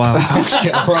seen it in a while.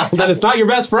 Well, then it's not your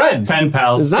best friend. Pen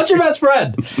pals. It's not your best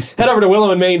friend. Head over to Willow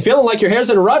and Maine. Feeling like your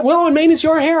hair's in a rut? Willow and Maine is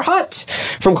your hair hut.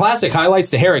 From classic highlights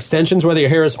to hair extensions, whether your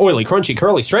hair is oily, crunchy,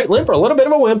 curly, straight, limp, or a little bit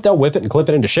of a wimp, they'll whip it and clip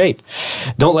it into shape.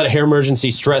 Don't let a hair emergency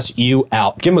stress you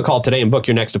out. Give them a call today and book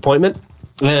your next appointment.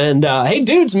 And hey,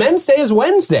 dudes, Men's Day is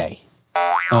Wednesday.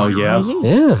 Oh, yeah.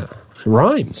 Yeah, it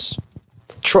rhymes.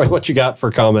 Troy, what you got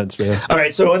for comments, man? All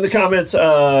right, so in the comments,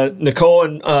 Nicole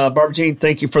and Barbara Jean,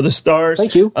 thank you for the stars.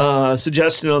 Thank you.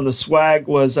 Suggestion on the swag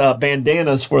was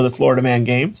bandanas for the Florida Man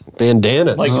games.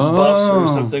 Bandanas. Like buffs or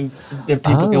something that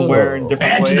people can wear in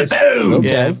different ways. to the boom.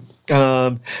 Okay.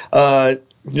 Yeah.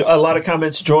 A lot of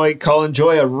comments. Joy, calling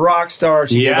Joy a rock star.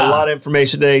 She gave a lot of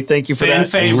information today. Thank you for Fan that.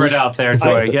 favorite out there,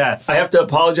 Joy. Yes. I have to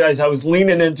apologize. I was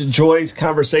leaning into Joy's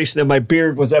conversation and my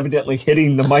beard was evidently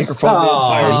hitting the microphone the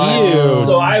entire time.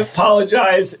 So I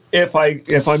apologize if I'm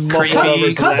muffled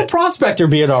over. Cut the prospector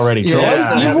beard already, Troy.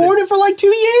 Yeah. You've worn it for like 2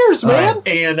 years, man.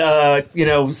 And,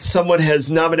 someone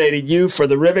has nominated you for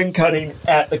the ribbon cutting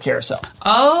at the carousel.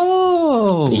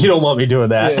 Oh. You don't want me doing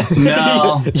that.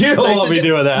 No. You don't want me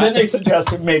doing that. Then they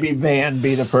suggested maybe Van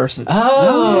be the person.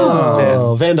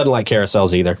 Oh, Van doesn't like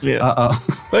carousels either. Yeah.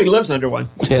 Well, he lives under one.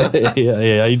 Yeah,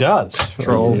 he does.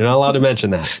 You're not allowed to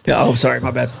mention that. Yeah, oh, sorry,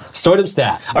 my bad. Stordom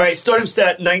stat. All right, Stordom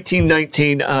stat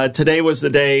 1919. Today was the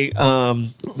day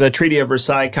the Treaty of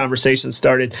Versailles conversation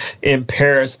started in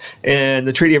Paris, and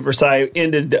the Treaty of Versailles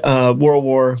ended World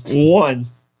War I.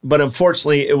 But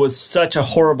unfortunately, it was such a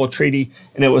horrible treaty,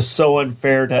 and it was so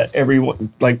unfair to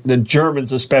everyone, like the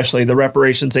Germans especially, the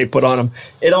reparations they put on them.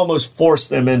 It almost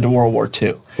forced them into World War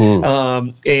II.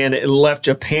 And it left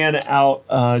Japan out.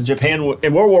 Japan,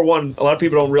 in World War I, a lot of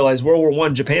people don't realize World War I,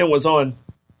 Japan was on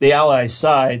the Allies'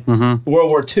 side.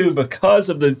 World War II, because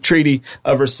of the Treaty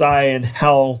of Versailles and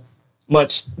how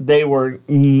much they were,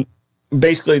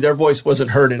 basically their voice wasn't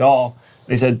heard at all.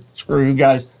 They said, screw you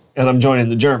guys, and I'm joining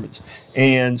the Germans.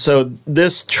 And so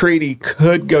this treaty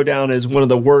could go down as one of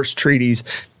the worst treaties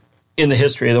in the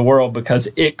history of the world because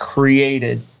it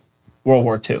created World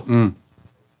War II.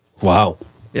 Wow.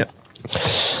 Yeah.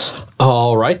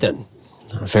 All right, then.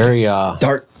 Very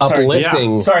Dark.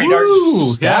 uplifting Sorry, dark.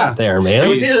 stat there, man. It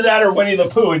was either that or Winnie the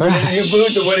Pooh. And you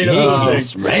booed the Winnie the Pooh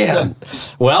thing. Man.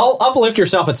 Well, uplift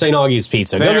yourself at St. Augie's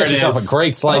Pizza. Go There get it yourself is. a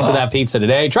great slice of that pizza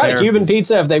today. Try There. the Cuban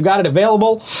pizza if they've got it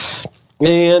available.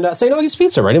 And St. Augie's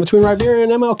Pizza, right in between Riberia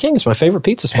and ML King. It's my favorite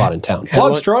pizza spot in town.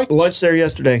 Plugs, Troy? Lunch there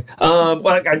yesterday. Well,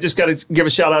 I just got to give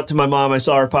a shout out to my mom. I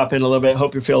saw her pop in a little bit.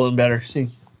 Hope you're feeling better. She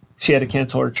had to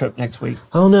cancel her trip next week.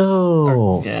 Oh,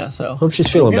 no. Yeah, so. Hope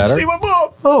she's feeling Get to better. see my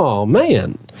mom. Oh,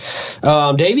 man.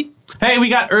 Davey? Hey, we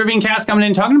got Irving Cass coming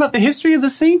in talking about the history of the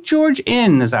St. George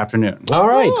Inn this afternoon. All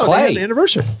right, Oh, they had Clay. the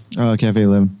anniversary. Cafe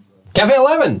 11. Cafe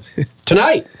 11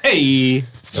 tonight. Hey.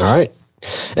 All right.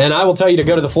 And I will tell you to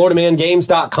go to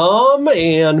thefloridamangames.com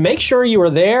and make sure you are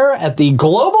there at the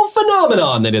global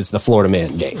phenomenon that is the Florida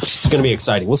Man Games. It's going to be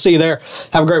exciting. We'll see you there.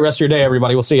 Have a great rest of your day,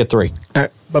 everybody. We'll see you at 3. All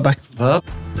right, bye-bye. Up.